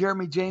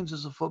 Jeremy James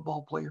is a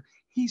football player.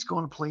 He's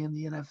going to play in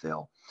the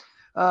NFL.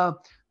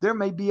 There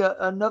may be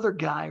another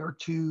guy or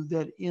two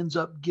that ends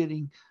up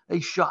getting a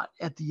shot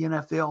at the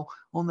NFL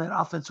on that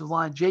offensive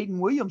line. Jaden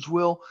Williams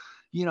will,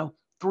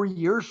 3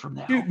 years from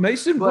now. Dude,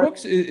 Mason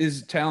Brooks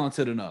is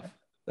talented enough.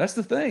 That's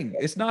the thing.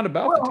 It's not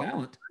about the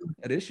talent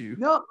at issue.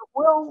 No,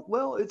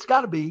 well, it's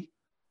got to be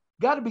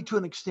to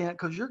an extent,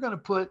 because you're going to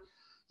put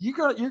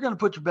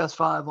your best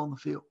five on the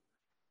field,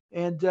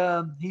 and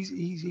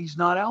he's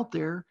not out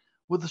there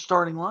with the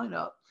starting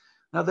lineup.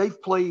 Now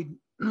they've played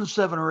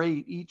 7 or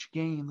 8 each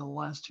game in the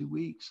last 2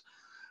 weeks,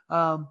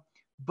 I'm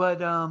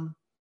not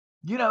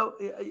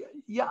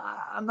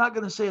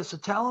going to say it's a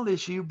talent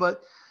issue,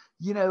 but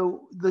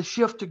the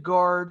shift to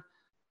guard,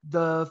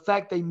 the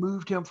fact they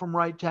moved him from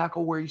right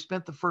tackle where he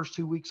spent the first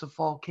 2 weeks of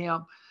fall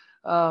camp,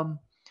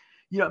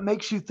 it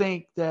makes you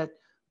think that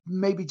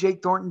maybe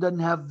Jake Thornton doesn't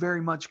have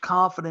very much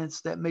confidence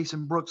that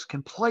Mason Brooks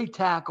can play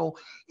tackle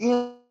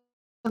in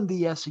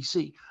the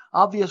SEC.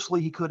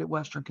 Obviously, he could at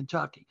Western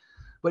Kentucky,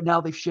 but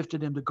now they've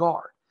shifted him to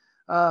guard.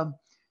 But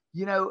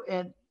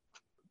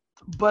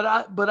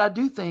I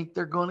do think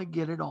they're going to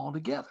get it all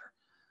together.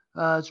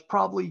 It's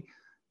probably,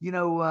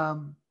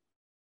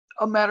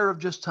 a matter of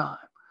just time.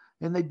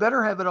 And they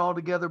better have it all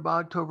together by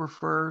October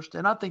 1st,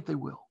 and I think they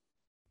will.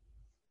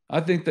 I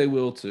think they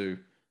will too.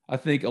 I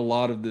think a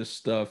lot of this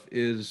stuff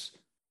is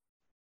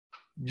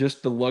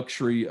just the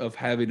luxury of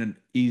having an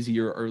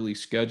easier early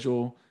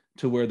schedule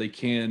to where they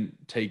can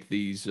take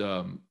these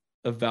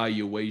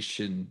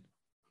evaluation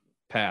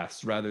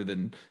paths rather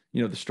than,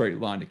 the straight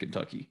line to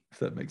Kentucky, if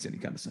that makes any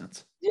kind of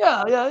sense.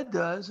 Yeah, it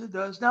does. It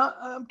does. Now,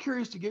 I'm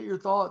curious to get your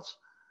thoughts.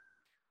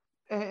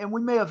 And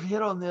we may have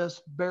hit on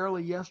this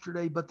barely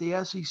yesterday, but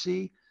the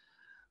SEC,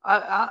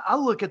 I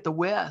look at the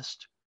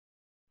West,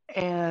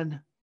 and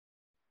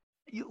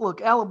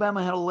look,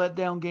 Alabama had a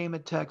letdown game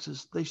at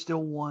Texas. They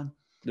still won.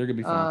 They're going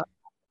to be fine.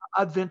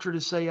 I'd venture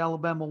to say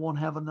Alabama won't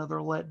have another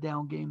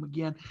letdown game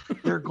again.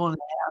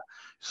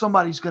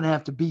 Somebody's going to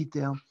have to beat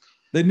them.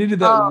 They needed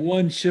that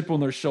one chip on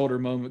their shoulder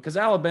moment, because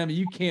Alabama,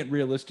 you can't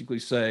realistically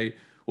say,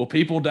 well,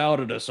 people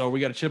doubted us, so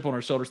we got a chip on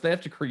our shoulders. They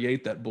have to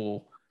create that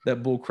bull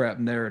crap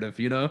narrative,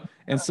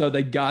 And so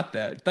they got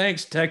that.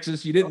 Thanks,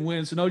 Texas. You didn't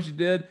win. So know what you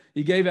did?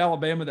 You gave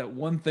Alabama that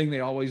one thing they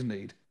always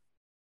need.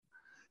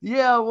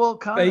 Yeah, well,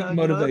 kind of fake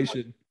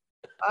motivation.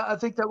 I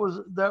think that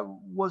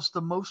was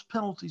the most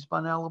penalties by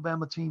an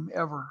Alabama team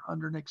ever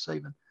under Nick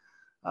Saban.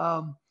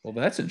 Well,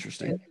 that's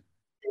interesting.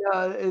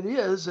 Yeah, it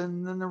is.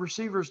 And then the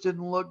receivers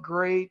didn't look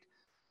great,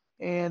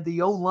 and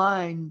the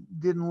O-line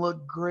didn't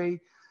look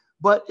great.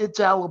 but it's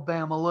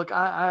Alabama. Look,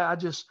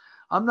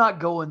 I'm not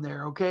going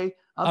there. Okay.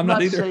 I'm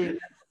not either. Saying,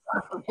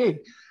 okay,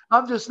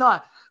 I'm just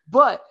not.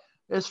 But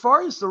as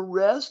far as the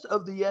rest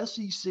of the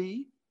SEC,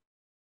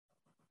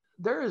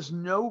 there is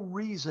no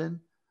reason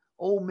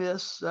Ole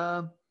Miss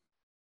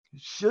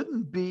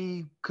shouldn't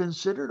be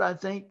considered, I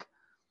think,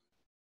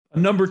 a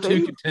number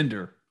 2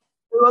 contender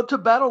to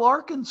battle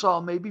Arkansas,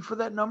 maybe for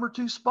that number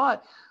 2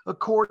 spot,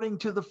 according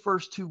to the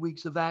first 2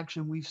 weeks of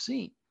action we've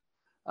seen.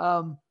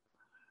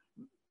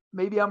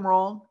 Maybe I'm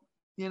wrong.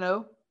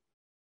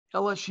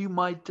 LSU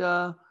might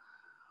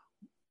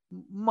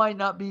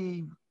not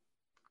be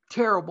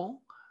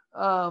terrible,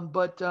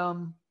 but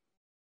I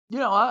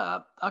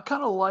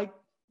kind of like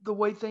the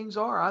way things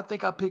are. I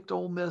think I picked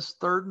Ole Miss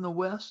 3rd in the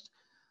West.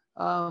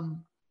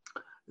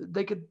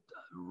 They could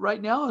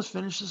right now is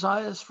finish as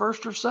high as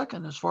 1st or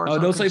 2nd as far as. Oh,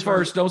 don't say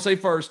first. Don't say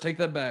first. Take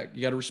that back.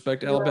 You got to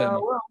respect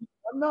Alabama. Well,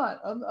 I'm not.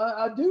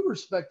 I do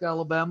respect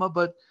Alabama,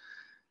 but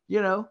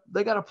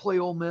they got to play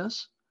Ole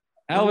Miss.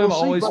 Alabama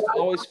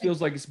always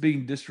feels like it's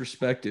being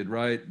disrespected,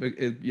 right?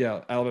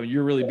 Alabama,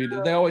 you're really being.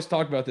 They always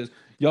talk about this.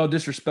 Y'all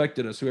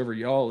disrespected us, whoever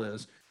y'all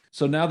is.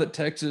 So now that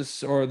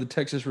the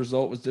Texas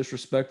result was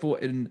disrespectful,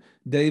 and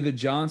David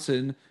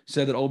Johnson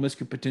said that Ole Miss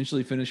could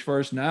potentially finish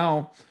first.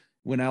 Now,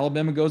 when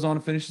Alabama goes on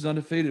and finishes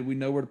undefeated, we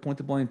know where to point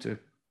the blame to.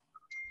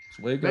 That's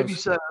the way it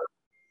goes.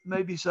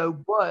 Maybe so.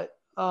 But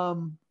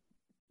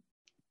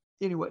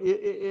anyway,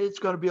 it's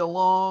going to be a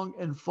long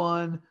and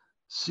fun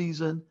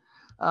season.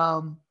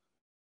 And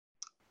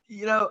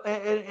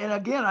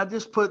again, I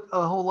just put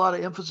a whole lot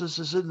of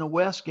emphasis in the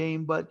West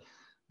game, but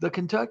the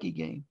Kentucky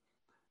game.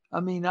 I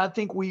mean, I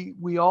think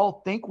we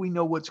all think we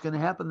know what's going to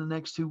happen the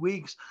next 2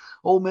 weeks.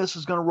 Ole Miss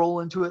is going to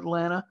roll into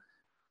Atlanta,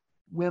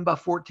 win by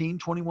 14,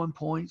 21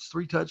 points,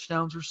 3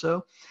 touchdowns or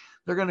so.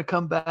 They're going to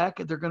come back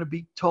and they're going to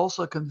beat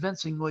Tulsa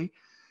convincingly.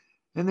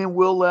 And then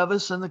Will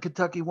Levis and the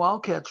Kentucky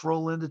Wildcats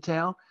roll into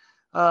town,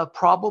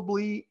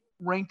 probably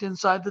ranked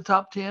inside the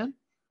top 10.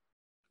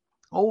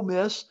 Ole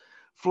Miss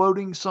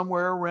floating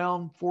somewhere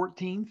around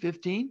 14,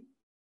 15.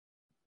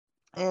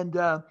 And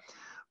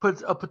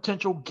put a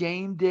potential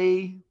game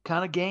day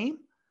kind of game.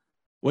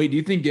 Wait, do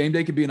you think game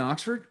day could be in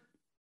Oxford?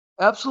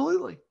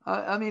 Absolutely.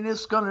 I mean,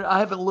 I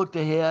haven't looked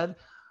ahead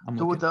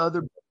to what the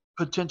other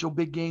potential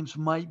big games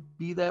might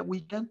be that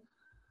weekend.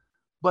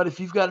 But if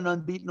you've got an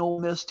unbeaten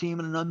Ole Miss team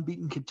and an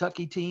unbeaten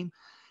Kentucky team,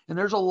 and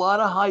there's a lot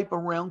of hype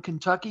around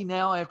Kentucky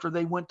now after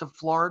they went to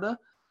Florida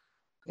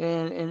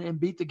and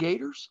beat the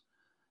Gators.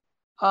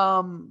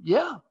 I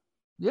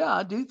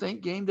do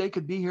think game day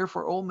could be here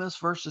for Ole Miss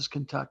versus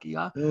Kentucky.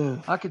 I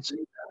could see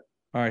that.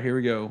 All right, here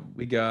we go.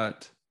 We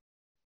got,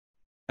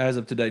 as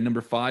of today, number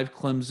 5,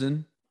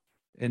 Clemson,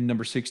 and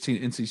number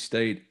 16, NC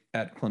State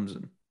at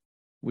Clemson.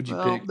 Would you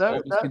pick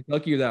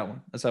Kentucky or that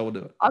one? That's how we'll do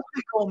it. I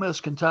pick Ole Miss,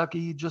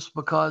 Kentucky, just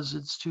because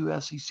it's 2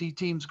 SEC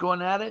teams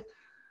going at it.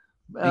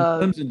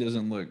 And Clemson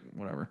doesn't look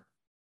whatever.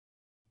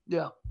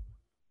 Yeah.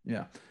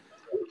 Yeah.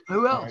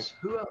 Who else?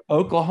 Who else?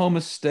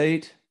 Oklahoma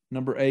State,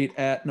 number 8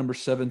 at number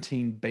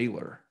 17,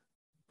 Baylor.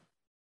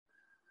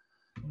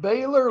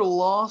 Baylor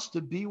lost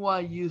to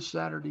BYU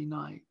Saturday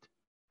night.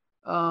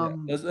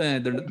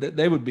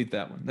 They would beat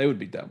that one. They would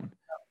beat that one.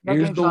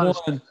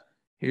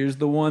 Here's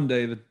the one,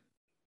 David.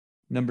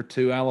 Number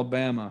 2,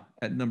 Alabama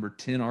at number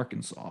 10,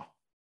 Arkansas.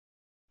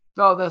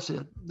 Oh, that's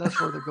it. That's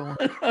where they're going.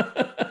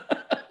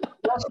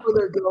 That's where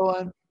they're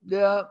going.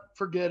 Yeah,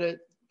 forget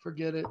it.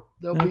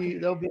 They'll be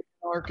in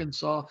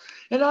Arkansas,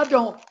 and I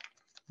don't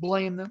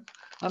blame them.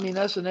 I mean,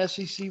 that's an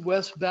SEC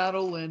West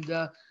battle, and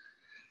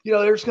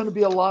there's going to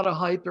be a lot of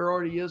hype. There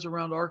already is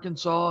around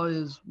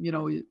Arkansas.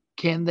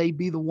 Can they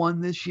be the one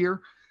this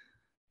year?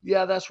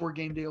 Yeah, that's where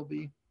game day will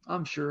be.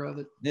 I'm sure of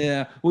it.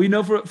 Yeah.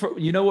 Well,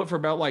 for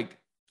about like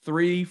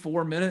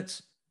 3-4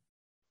 minutes,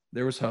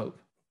 there was hope.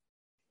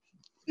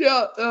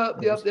 Yeah.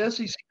 The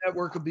SEC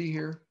network will be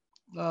here.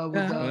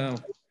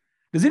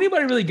 Does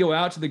anybody really go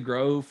out to the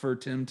Grove for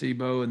Tim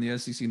Tebow and the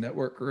SEC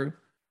network crew?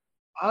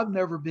 I've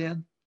never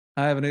been.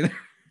 I haven't either.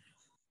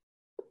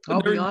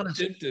 I'll be honest.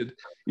 Tempted.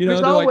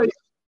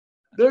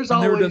 There's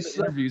always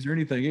interviews or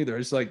anything either.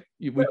 It's like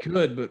we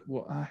could, but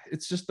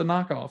it's just the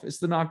knockoff. It's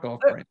the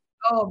knockoff brand.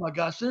 Oh my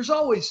gosh, there's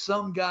always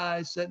some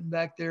guy sitting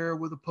back there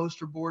with a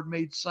poster board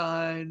made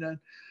sign, and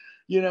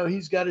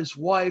he's got his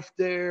wife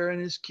there and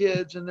his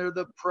kids, and they're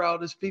the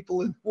proudest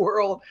people in the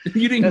world.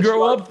 You didn't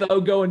grow up though,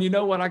 going, you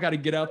know what? I got to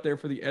get out there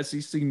for the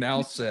SEC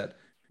Now set.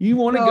 You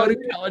want to go to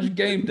college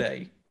game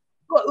day?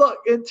 Look,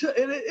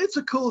 it's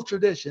a cool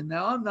tradition.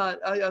 Now I'm not.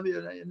 I mean,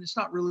 and it's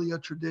not really a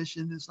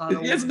tradition. It's not.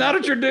 It's not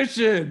a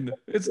tradition.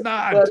 It's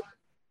not.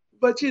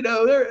 But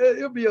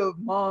there'll be a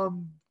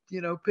mom,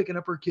 picking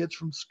up her kids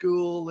from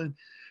school, and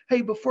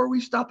hey, before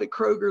we stop at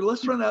Kroger,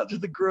 let's run out to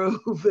the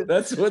Grove. And,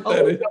 that's what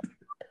that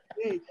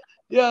is.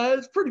 Yeah,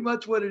 it's pretty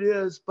much what it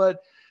is.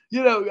 But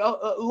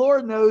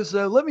Lord knows.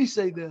 Let me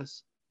say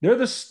this: they're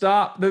the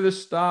stop. They're the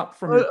stop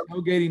from your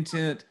tailgating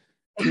tent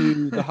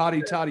to the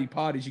hottie toddy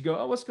potties. You go,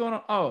 oh, what's going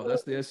on? Oh,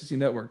 that's the SEC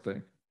Network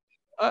thing.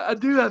 I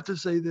do have to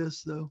say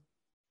this though.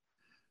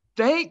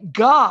 Thank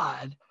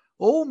God,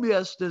 Ole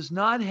Miss does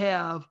not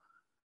have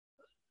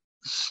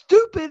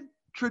stupid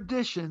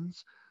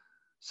traditions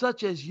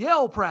such as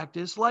yell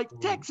practice, like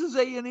Texas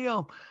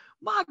A&M.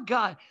 My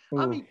God,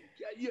 I mean,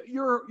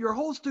 your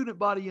whole student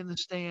body in the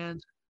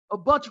stands, a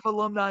bunch of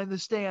alumni in the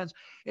stands,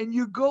 and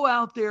you go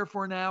out there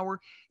for an hour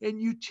and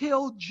you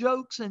tell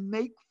jokes and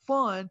make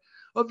fun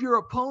of your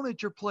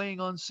opponent you're playing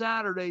on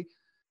Saturday,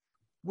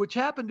 which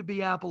happened to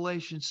be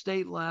Appalachian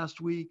State last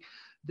week,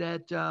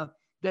 that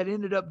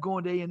ended up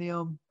going to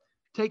A&M,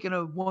 taking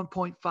a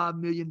 $1.5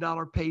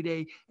 million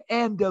payday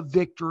and a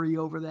victory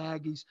over the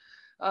Aggies.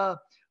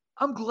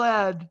 I'm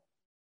glad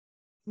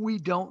we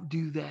don't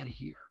do that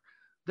here.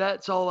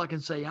 That's all I can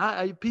say.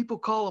 People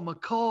call them a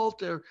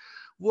cult or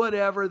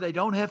whatever. They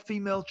don't have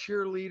female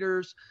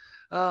cheerleaders.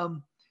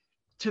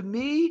 To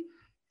me,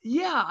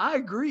 yeah, I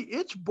agree.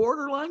 It's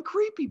borderline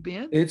creepy,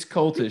 Ben. It's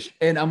cultish.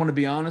 And I'm going to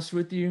be honest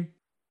with you.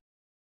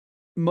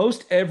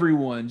 Most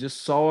everyone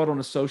just saw it on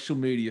a social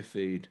media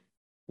feed,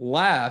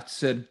 laughed,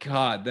 said,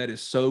 God, that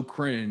is so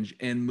cringe,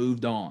 and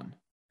moved on.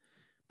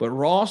 But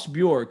Ross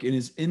Bjork, in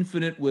his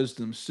infinite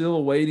wisdom,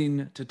 still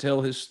waiting to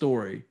tell his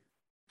story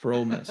for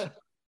Ole Miss.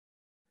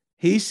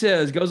 He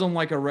says, goes on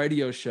like a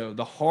radio show,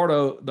 the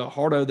hardo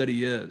that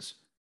he is,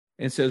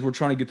 and says, we're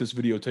trying to get this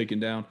video taken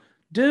down.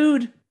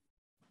 Dude,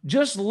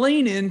 just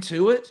lean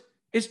into it.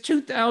 It's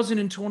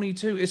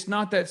 2022. It's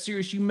not that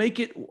serious. You make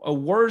it a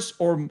worse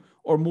or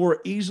more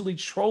easily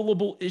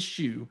trollable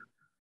issue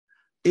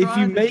if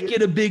you make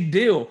it a big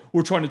deal.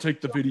 We're trying to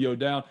take the video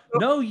down.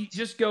 No, you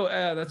just go,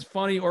 that's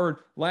funny,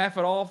 or laugh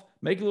it off,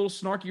 make a little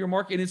snarky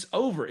remark, and it's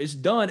over. It's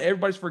done.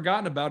 Everybody's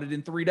forgotten about it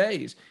in 3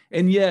 days.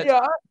 And yet, yeah,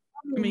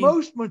 I mean,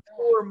 most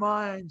mature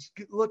minds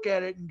look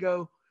at it and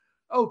go,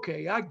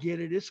 okay, I get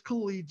it. It's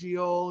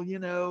collegial,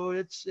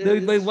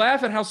 they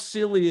laugh at how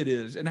silly it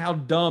is and how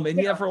dumb. And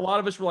yeah, for a lot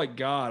of us, we're like,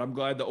 God, I'm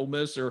glad the Ole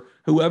Miss or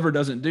whoever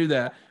doesn't do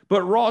that.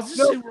 But Ross, this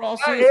is who Ross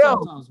is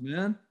sometimes,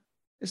 man.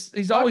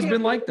 He's always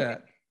been like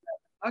that.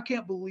 I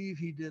can't believe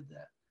he did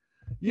that.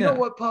 You know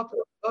what popped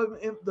up?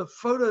 The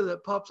photo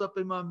that pops up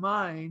in my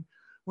mind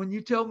when you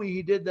tell me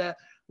he did that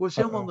was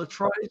him on the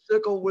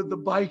tricycle with the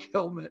bike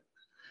helmet.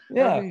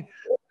 Yeah. I mean,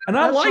 and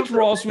I liked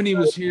Ross when he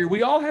was here.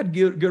 We all had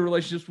good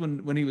relationships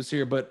when he was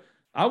here. But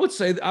I would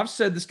say that I've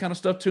said this kind of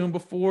stuff to him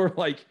before,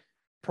 like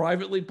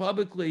privately,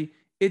 publicly.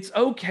 It's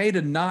okay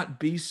to not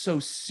be so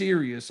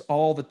serious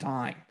all the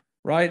time,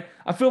 right?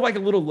 I feel like a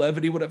little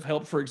levity would have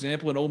helped, for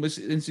example, an Ole Miss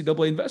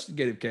NCAA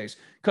investigative case,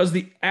 because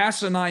the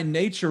asinine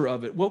nature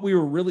of it, what we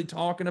were really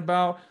talking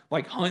about,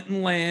 like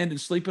hunting land and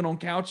sleeping on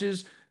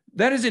couches,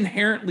 that is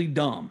inherently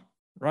dumb,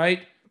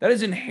 right? That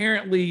is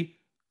inherently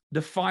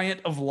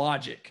defiant of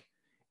logic.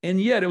 And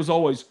yet it was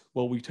always,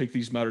 well, we take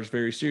these matters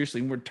very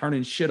seriously and we're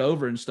turning shit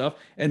over and stuff.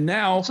 And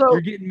now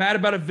you're getting mad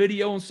about a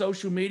video on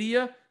social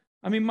media.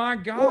 I mean, my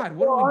God,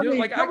 what are we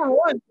doing? Number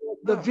one,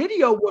 the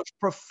video was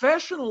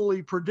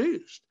professionally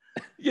produced.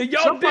 Yeah,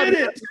 y'all did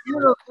it. The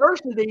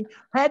university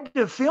had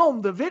to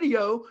film the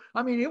video.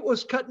 I mean, it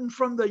was cutting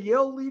from the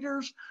yell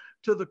leaders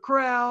to the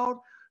crowd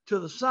to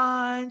the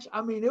signs.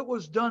 I mean, it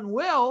was done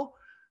well.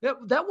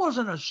 That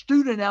wasn't a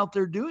student out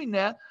there doing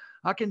that.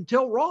 I can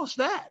tell Ross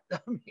that.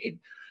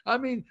 I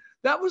mean,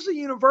 that was the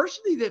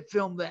university that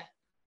filmed that.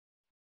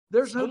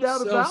 There's no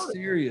doubt about it.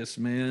 Serious,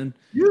 man.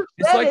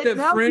 It's like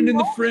that friend in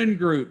the friend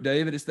group,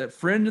 David. It's that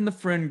friend in the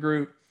friend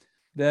group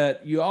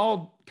that you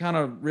all kind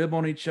of rib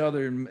on each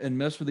other and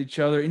mess with each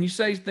other. And you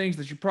say things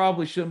that you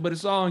probably shouldn't, but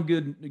it's all in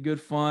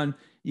good fun.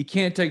 You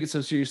can't take it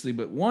so seriously.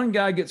 But one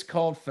guy gets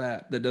called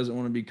fat that doesn't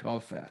want to be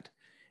called fat.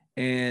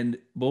 And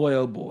boy,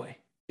 oh boy,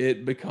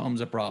 it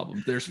becomes a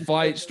problem. There's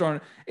fights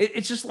starting.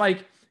 It's just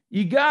like,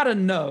 you got to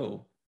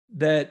know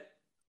that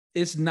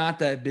it's not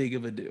that big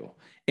of a deal.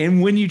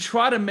 And when you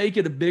try to make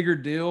it a bigger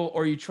deal,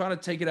 or you try to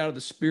take it out of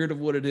the spirit of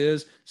what it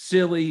is,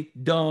 silly,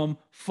 dumb,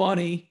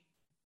 funny,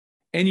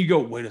 and you go,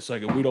 wait a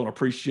second, we don't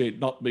appreciate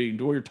not being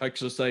We're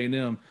Texas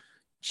A&M.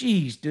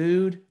 Jeez,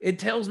 dude, it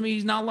tells me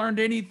he's not learned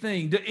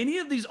anything. Do any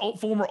of these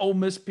former Ole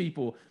Miss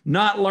people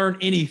not learn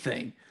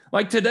anything?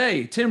 Like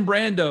today, Tim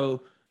Brando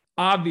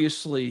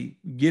obviously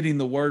getting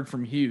the word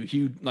from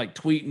Hugh like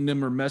tweeting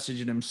him or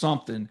messaging him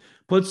something,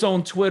 puts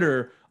on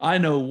Twitter, I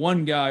know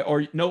one guy,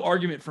 or no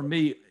argument from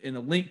me, in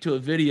a link to a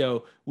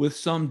video with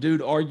some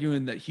dude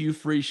arguing that Hugh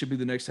Freeze should be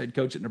the next head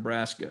coach at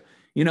Nebraska.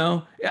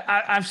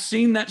 I've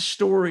seen that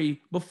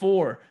story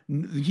before.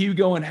 Hugh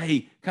going,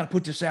 hey, kind of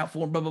put this out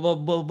for him, blah, blah, blah,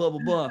 blah, blah, blah,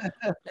 blah.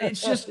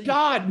 It's just,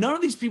 God, none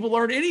of these people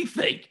learned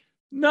anything.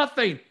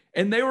 Nothing.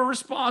 And they were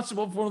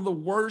responsible for one of the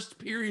worst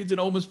periods in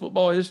Ole Miss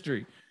football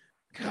history.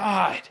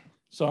 God,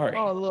 sorry.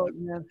 Oh, look,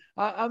 man.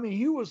 I mean,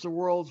 he was the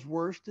world's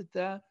worst at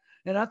that.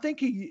 And I think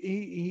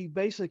he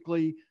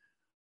basically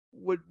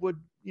would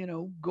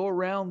go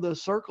around the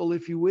circle,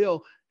 if you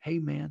will. Hey,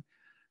 man,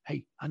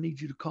 hey, I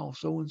need you to call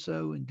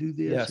so-and-so and do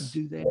this and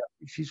do that.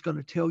 She's going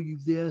to tell you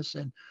this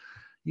and,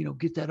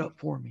 get that up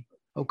for me.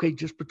 Okay,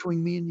 just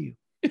between me and you.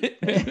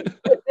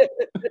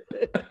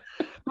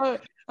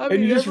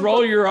 And you just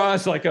roll your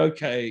eyes like,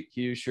 okay,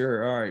 Hugh,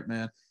 sure. All right,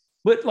 man.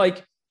 But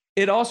like,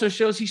 it also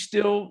shows he's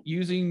still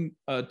using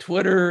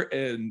Twitter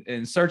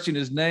and searching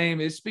his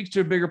name. It speaks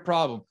to a bigger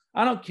problem.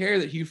 I don't care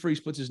that Hugh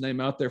Freeze puts his name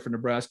out there for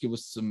Nebraska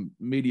with some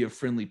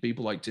media-friendly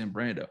people like Tim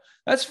Brando.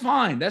 That's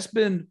fine. That's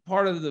been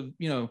part of the,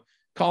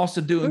 cost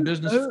of doing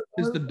business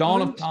is the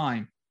dawn of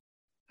time.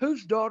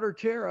 Whose daughter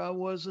Tara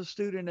was a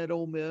student at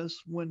Ole Miss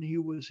when he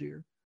was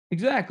here.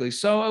 Exactly.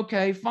 So,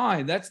 okay,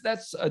 fine.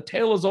 That's a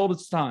tale as old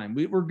as time.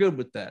 We're good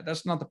with that.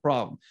 That's not the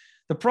problem.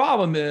 The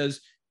problem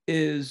is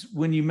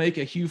when you make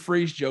a Hugh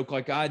Freeze joke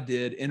like I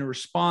did in a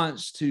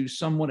response to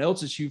someone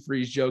else's Hugh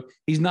Freeze joke,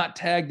 he's not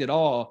tagged at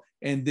all.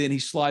 And then he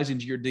slides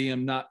into your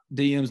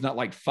DMs not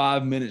like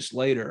 5 minutes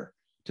later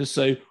to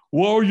say,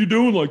 why are you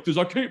doing like this?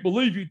 I can't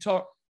believe you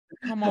talk.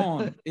 Come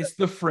on. It's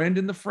the friend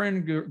in the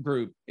friend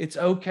group. It's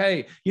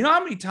okay. You know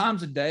how many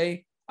times a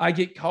day I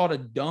get called a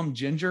dumb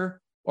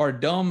ginger or a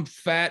dumb,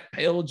 fat,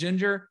 pale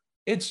ginger?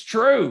 It's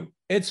true.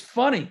 It's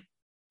funny,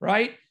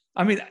 right?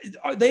 I mean,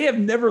 they have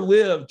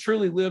never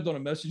truly lived on a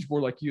message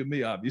board like you and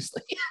me,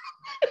 obviously.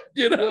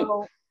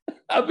 Well,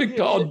 I've been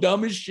called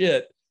dumb as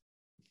shit.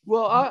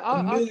 Well,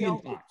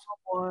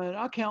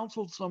 I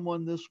counseled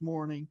someone this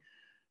morning,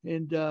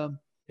 and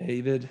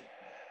David,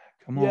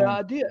 come on.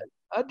 Yeah,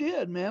 I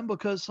did, man,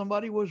 because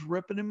somebody was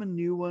ripping him a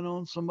new one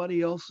on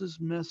somebody else's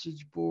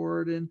message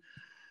board, and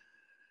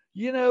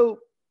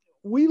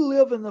we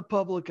live in the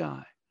public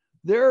eye.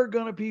 There are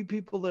going to be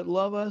people that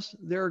love us.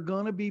 There are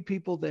going to be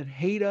people that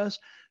hate us,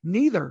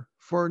 neither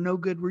for no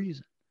good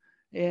reason.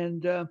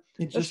 And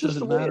it just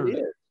doesn't matter.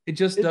 It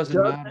just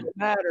doesn't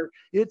matter.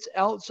 It's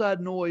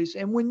outside noise.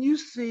 And when you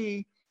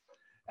see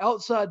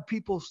outside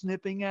people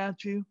snipping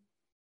at you,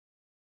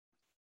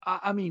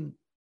 I mean,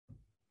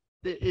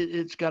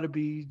 it's got to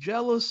be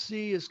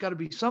jealousy. It's got to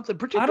be something.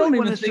 Particularly I don't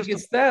when even think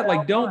it's that.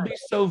 Like, don't be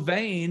so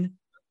vain,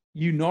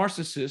 you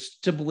narcissist,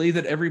 to believe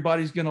that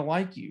everybody's going to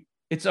like you.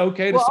 It's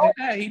okay to say,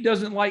 hey, he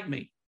doesn't like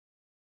me.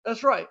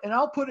 That's right. And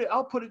I'll put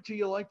it to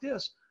you like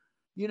this.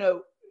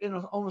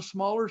 On a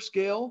smaller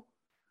scale,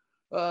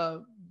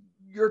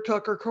 you're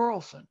Tucker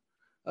Carlson.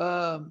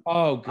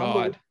 Oh,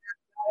 God.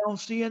 On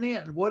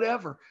CNN,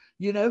 whatever.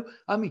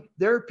 I mean,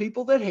 there are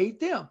people that hate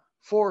them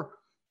for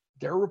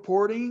their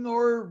reporting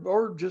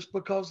or just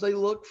because they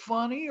look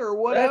funny or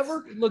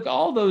whatever. Look,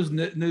 all those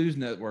news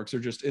networks are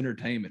just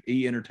entertainment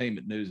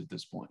news at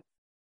this point.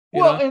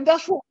 And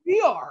that's what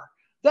we are.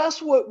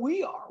 That's what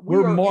we are.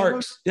 We're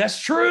marks. That's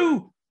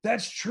true.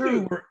 That's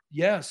true.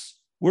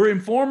 We're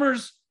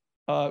informers,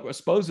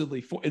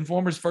 supposedly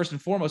informers first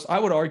and foremost. I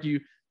would argue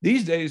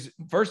these days,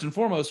 first and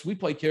foremost, we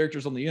play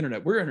characters on the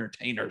internet. We're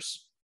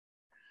entertainers.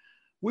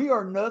 We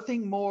are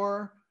nothing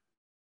more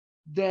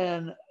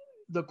than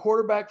the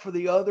quarterback for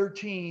the other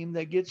team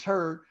that gets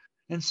hurt,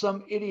 and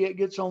some idiot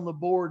gets on the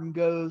board and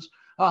goes,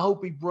 I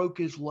hope he broke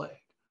his leg.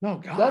 Oh,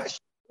 God. That's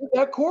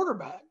that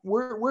quarterback.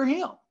 We're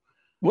him.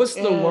 What's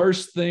the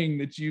worst thing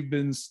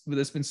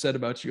that's been said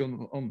about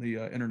you on the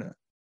internet?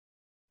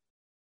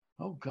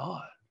 Oh,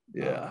 God.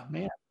 Yeah.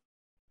 Man.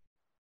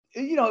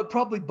 It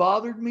probably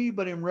bothered me,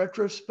 but in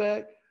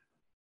retrospect,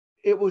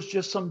 it was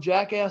just some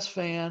jackass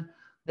fan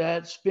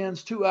that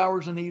spends 2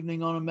 hours an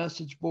evening on a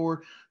message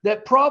board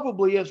that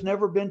probably has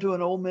never been to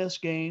an Ole Miss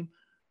game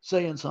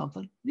saying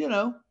something.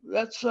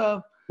 That's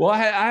well, I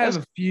have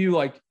a few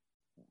like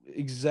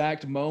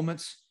exact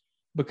moments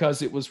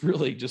because it was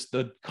really just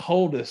the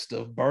coldest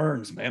of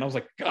burns, man. I was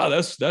like, God,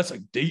 that's a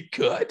deep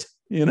cut.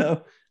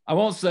 I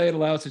won't say it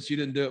aloud since you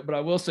didn't do it, but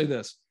I will say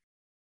this.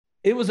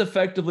 It was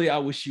effectively, I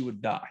wish you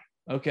would die.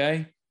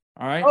 Okay.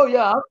 All right. Oh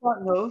yeah. I've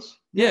gotten those.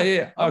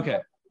 Yeah. Okay.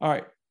 All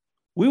right.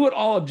 We would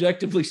all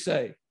objectively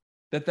say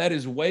that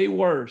is way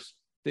worse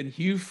than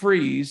Hugh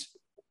Freeze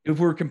if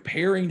we're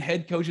comparing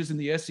head coaches in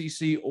the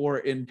SEC or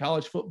in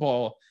college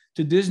football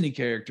to Disney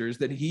characters,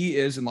 that he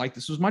is, and like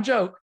this was my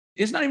joke,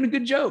 it's not even a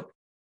good joke.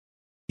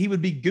 He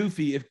would be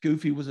Goofy if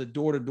Goofy was a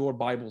door-to-door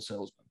Bible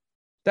salesman.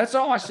 That's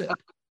all I said.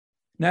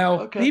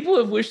 Now, people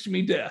have wished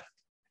me death,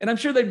 and I'm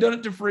sure they've done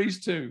it to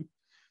Freeze too.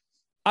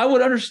 I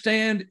would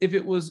understand if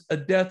it was a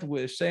death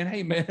wish saying,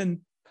 hey, man,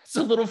 it's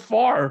a little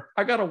far.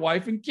 I got a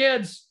wife and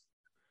kids.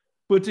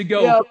 But to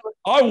go,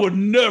 I would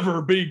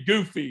never be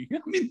Goofy. I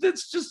mean,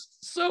 that's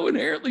just so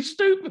inherently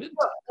stupid.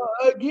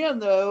 Again,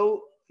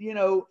 though,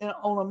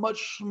 on a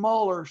much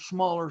smaller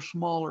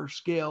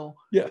scale,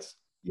 yes,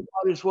 you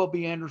might as well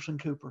be Anderson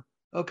Cooper.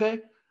 Okay.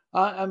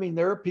 I mean,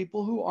 there are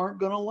people who aren't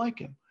going to like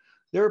him.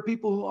 There are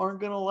people who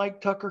aren't going to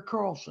like Tucker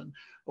Carlson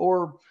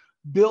or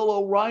Bill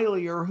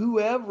O'Reilly or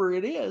whoever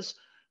it is,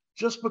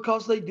 just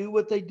because they do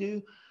what they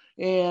do.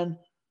 And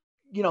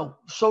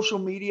social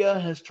media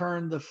has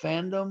turned the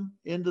fandom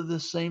into the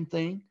same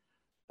thing.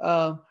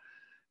 It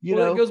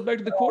goes back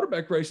to the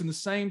quarterback race and the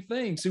same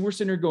thing. See, we're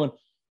sitting here going,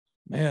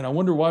 man, I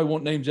wonder why we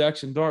won't name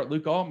Jaxson Dart.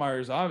 Luke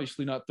Altmaier is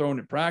obviously not throwing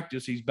at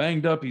practice. He's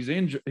banged up. He's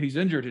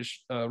injured his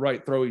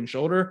right throwing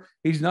shoulder.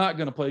 He's not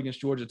going to play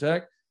against Georgia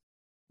Tech.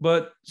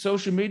 But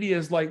social media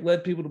has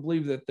led people to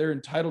believe that they're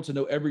entitled to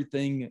know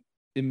everything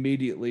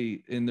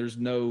immediately, and there's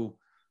no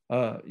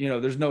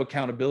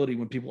accountability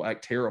when people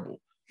act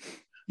terrible.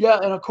 Yeah,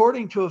 and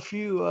according to a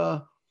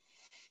few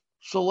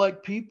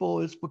select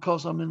people, it's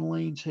because I'm in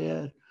Lane's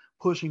head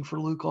pushing for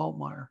Luke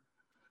Altmaier.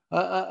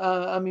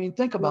 I mean,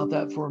 think about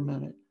that for a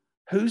minute.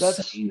 Who's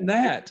saying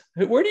that?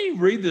 Where do you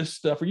read this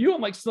stuff? Are you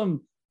on like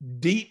some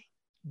deep,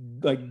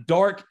 like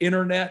dark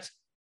internet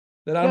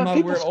that I'm not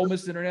aware of, Ole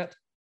Miss internet?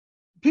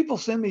 People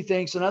send me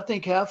things, and I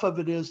think half of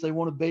it is they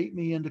want to bait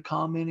me into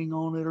commenting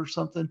on it or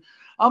something.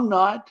 I'm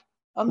not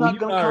going to comment.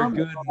 You and I are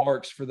good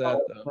marks for that,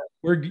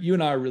 though. You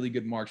and I are really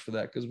good marks for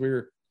that because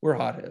we're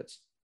hotheads.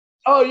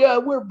 Oh yeah,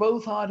 we're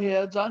both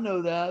hotheads. I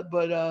know that,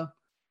 but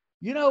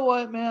you know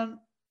what, man?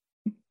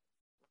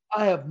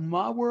 I have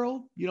my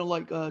world. You know,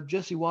 like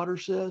Jesse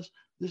Waters says,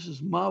 this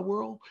is my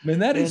world. Man,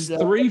 that is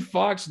 3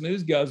 Fox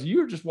News guys.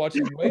 You're just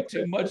watching way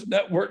too much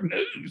network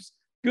news.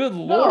 Good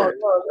Lord.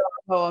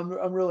 No,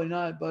 I'm really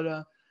not.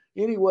 But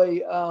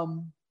anyway,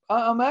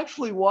 I'm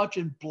actually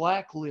watching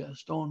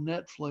Blacklist on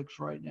Netflix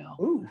right now.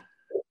 Ooh.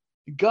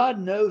 God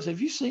knows.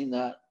 Have you seen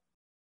that?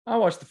 I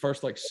watched the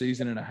first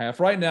season and a half.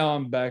 Right now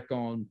I'm back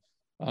on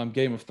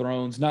Game of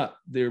Thrones, not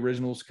the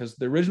originals, because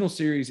the original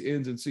series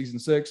ends in season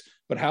 6,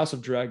 but House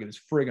of Dragon is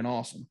friggin'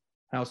 awesome.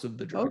 House of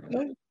the Dragon.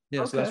 Okay.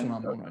 Yeah, so that's what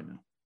I'm on right now.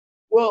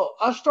 Well,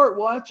 I start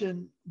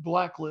watching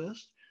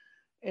Blacklist,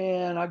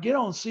 and I get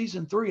on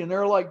season 3, and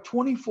there are like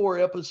 24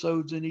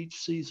 episodes in each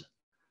season.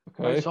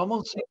 Okay. Right? So I'm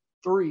on season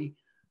 3,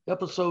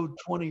 episode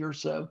 20 or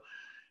so.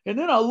 And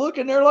then I look,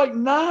 and there are like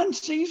 9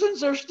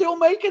 seasons. They're still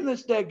making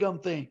this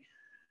dadgum thing.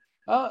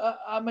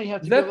 I may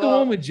have to. Is that the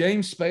one with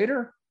James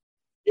Spader?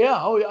 Yeah.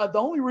 Oh, yeah. The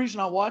only reason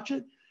I watch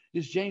it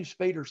is James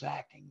Spader's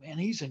acting. Man,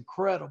 he's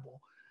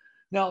incredible.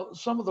 Now,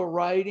 some of the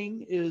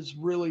writing is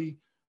really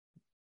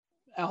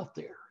out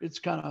there. It's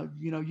kind of,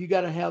 you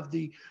got to have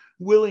the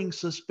willing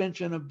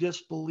suspension of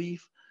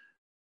disbelief.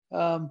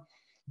 And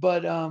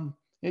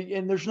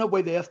there's no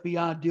way the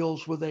FBI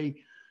deals with a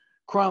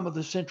crime of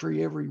the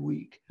century every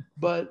week.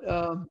 But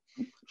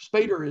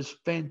Spader is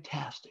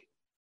fantastic,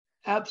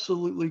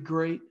 absolutely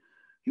great.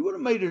 He would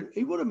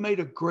have made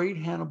a great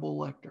Hannibal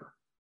Lecter.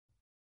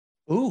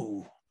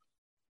 Ooh,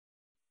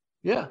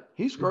 yeah,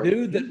 he's great. The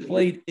dude that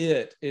played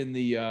It in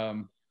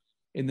the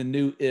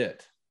new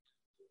It,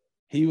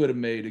 he would have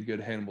made a good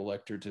Hannibal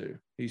Lecter too.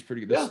 He's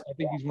pretty good. Yeah. I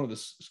think he's one of the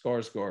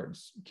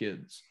Skarsgård's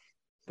kids.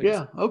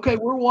 Yeah. Okay,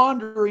 we're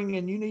wandering,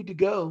 and you need to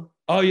go.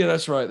 Oh yeah,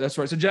 that's right.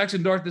 So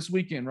Jaxson Dart this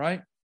weekend,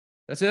 right?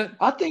 That's it?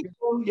 I think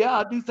so. Yeah,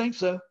 I do think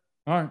so.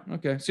 All right.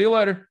 Okay. See you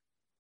later.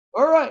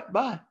 All right.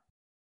 Bye.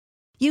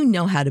 You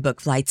know how to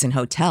book flights and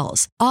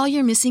hotels. All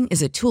you're missing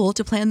is a tool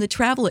to plan the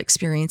travel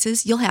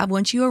experiences you'll have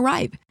once you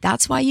arrive.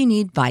 That's why you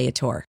need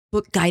Viator.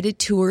 Book guided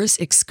tours,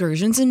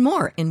 excursions, and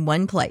more in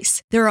one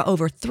place. There are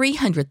over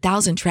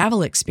 300,000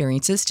 travel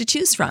experiences to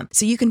choose from,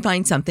 so you can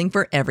find something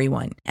for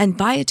everyone. And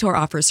Viator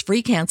offers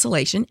free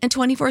cancellation and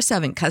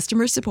 24/7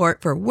 customer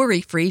support for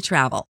worry-free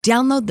travel.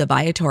 Download the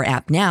Viator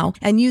app now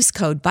and use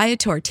code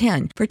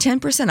Viator10 for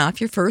 10%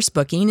 off your first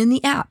booking in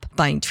the app.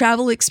 Find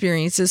travel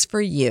experiences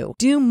for you.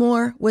 Do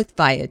more with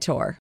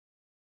Viator.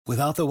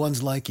 Without the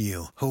ones like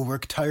you, who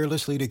work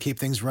tirelessly to keep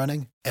things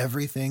running,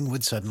 everything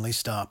would suddenly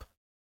stop.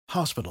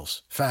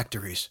 Hospitals,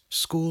 factories,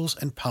 schools,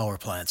 and power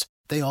plants,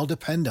 they all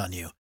depend on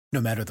you. No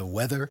matter the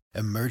weather,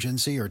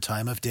 emergency, or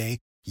time of day,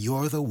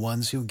 you're the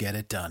ones who get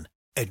it done.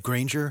 At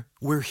Grainger,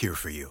 we're here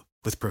for you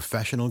with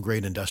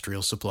professional-grade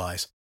industrial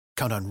supplies.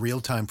 Count on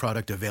real-time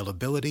product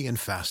availability and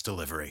fast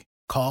delivery.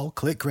 Call,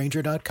 click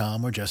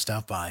Grainger.com, or just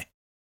stop by.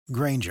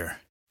 Grainger,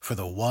 for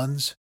the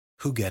ones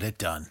who get it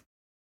done.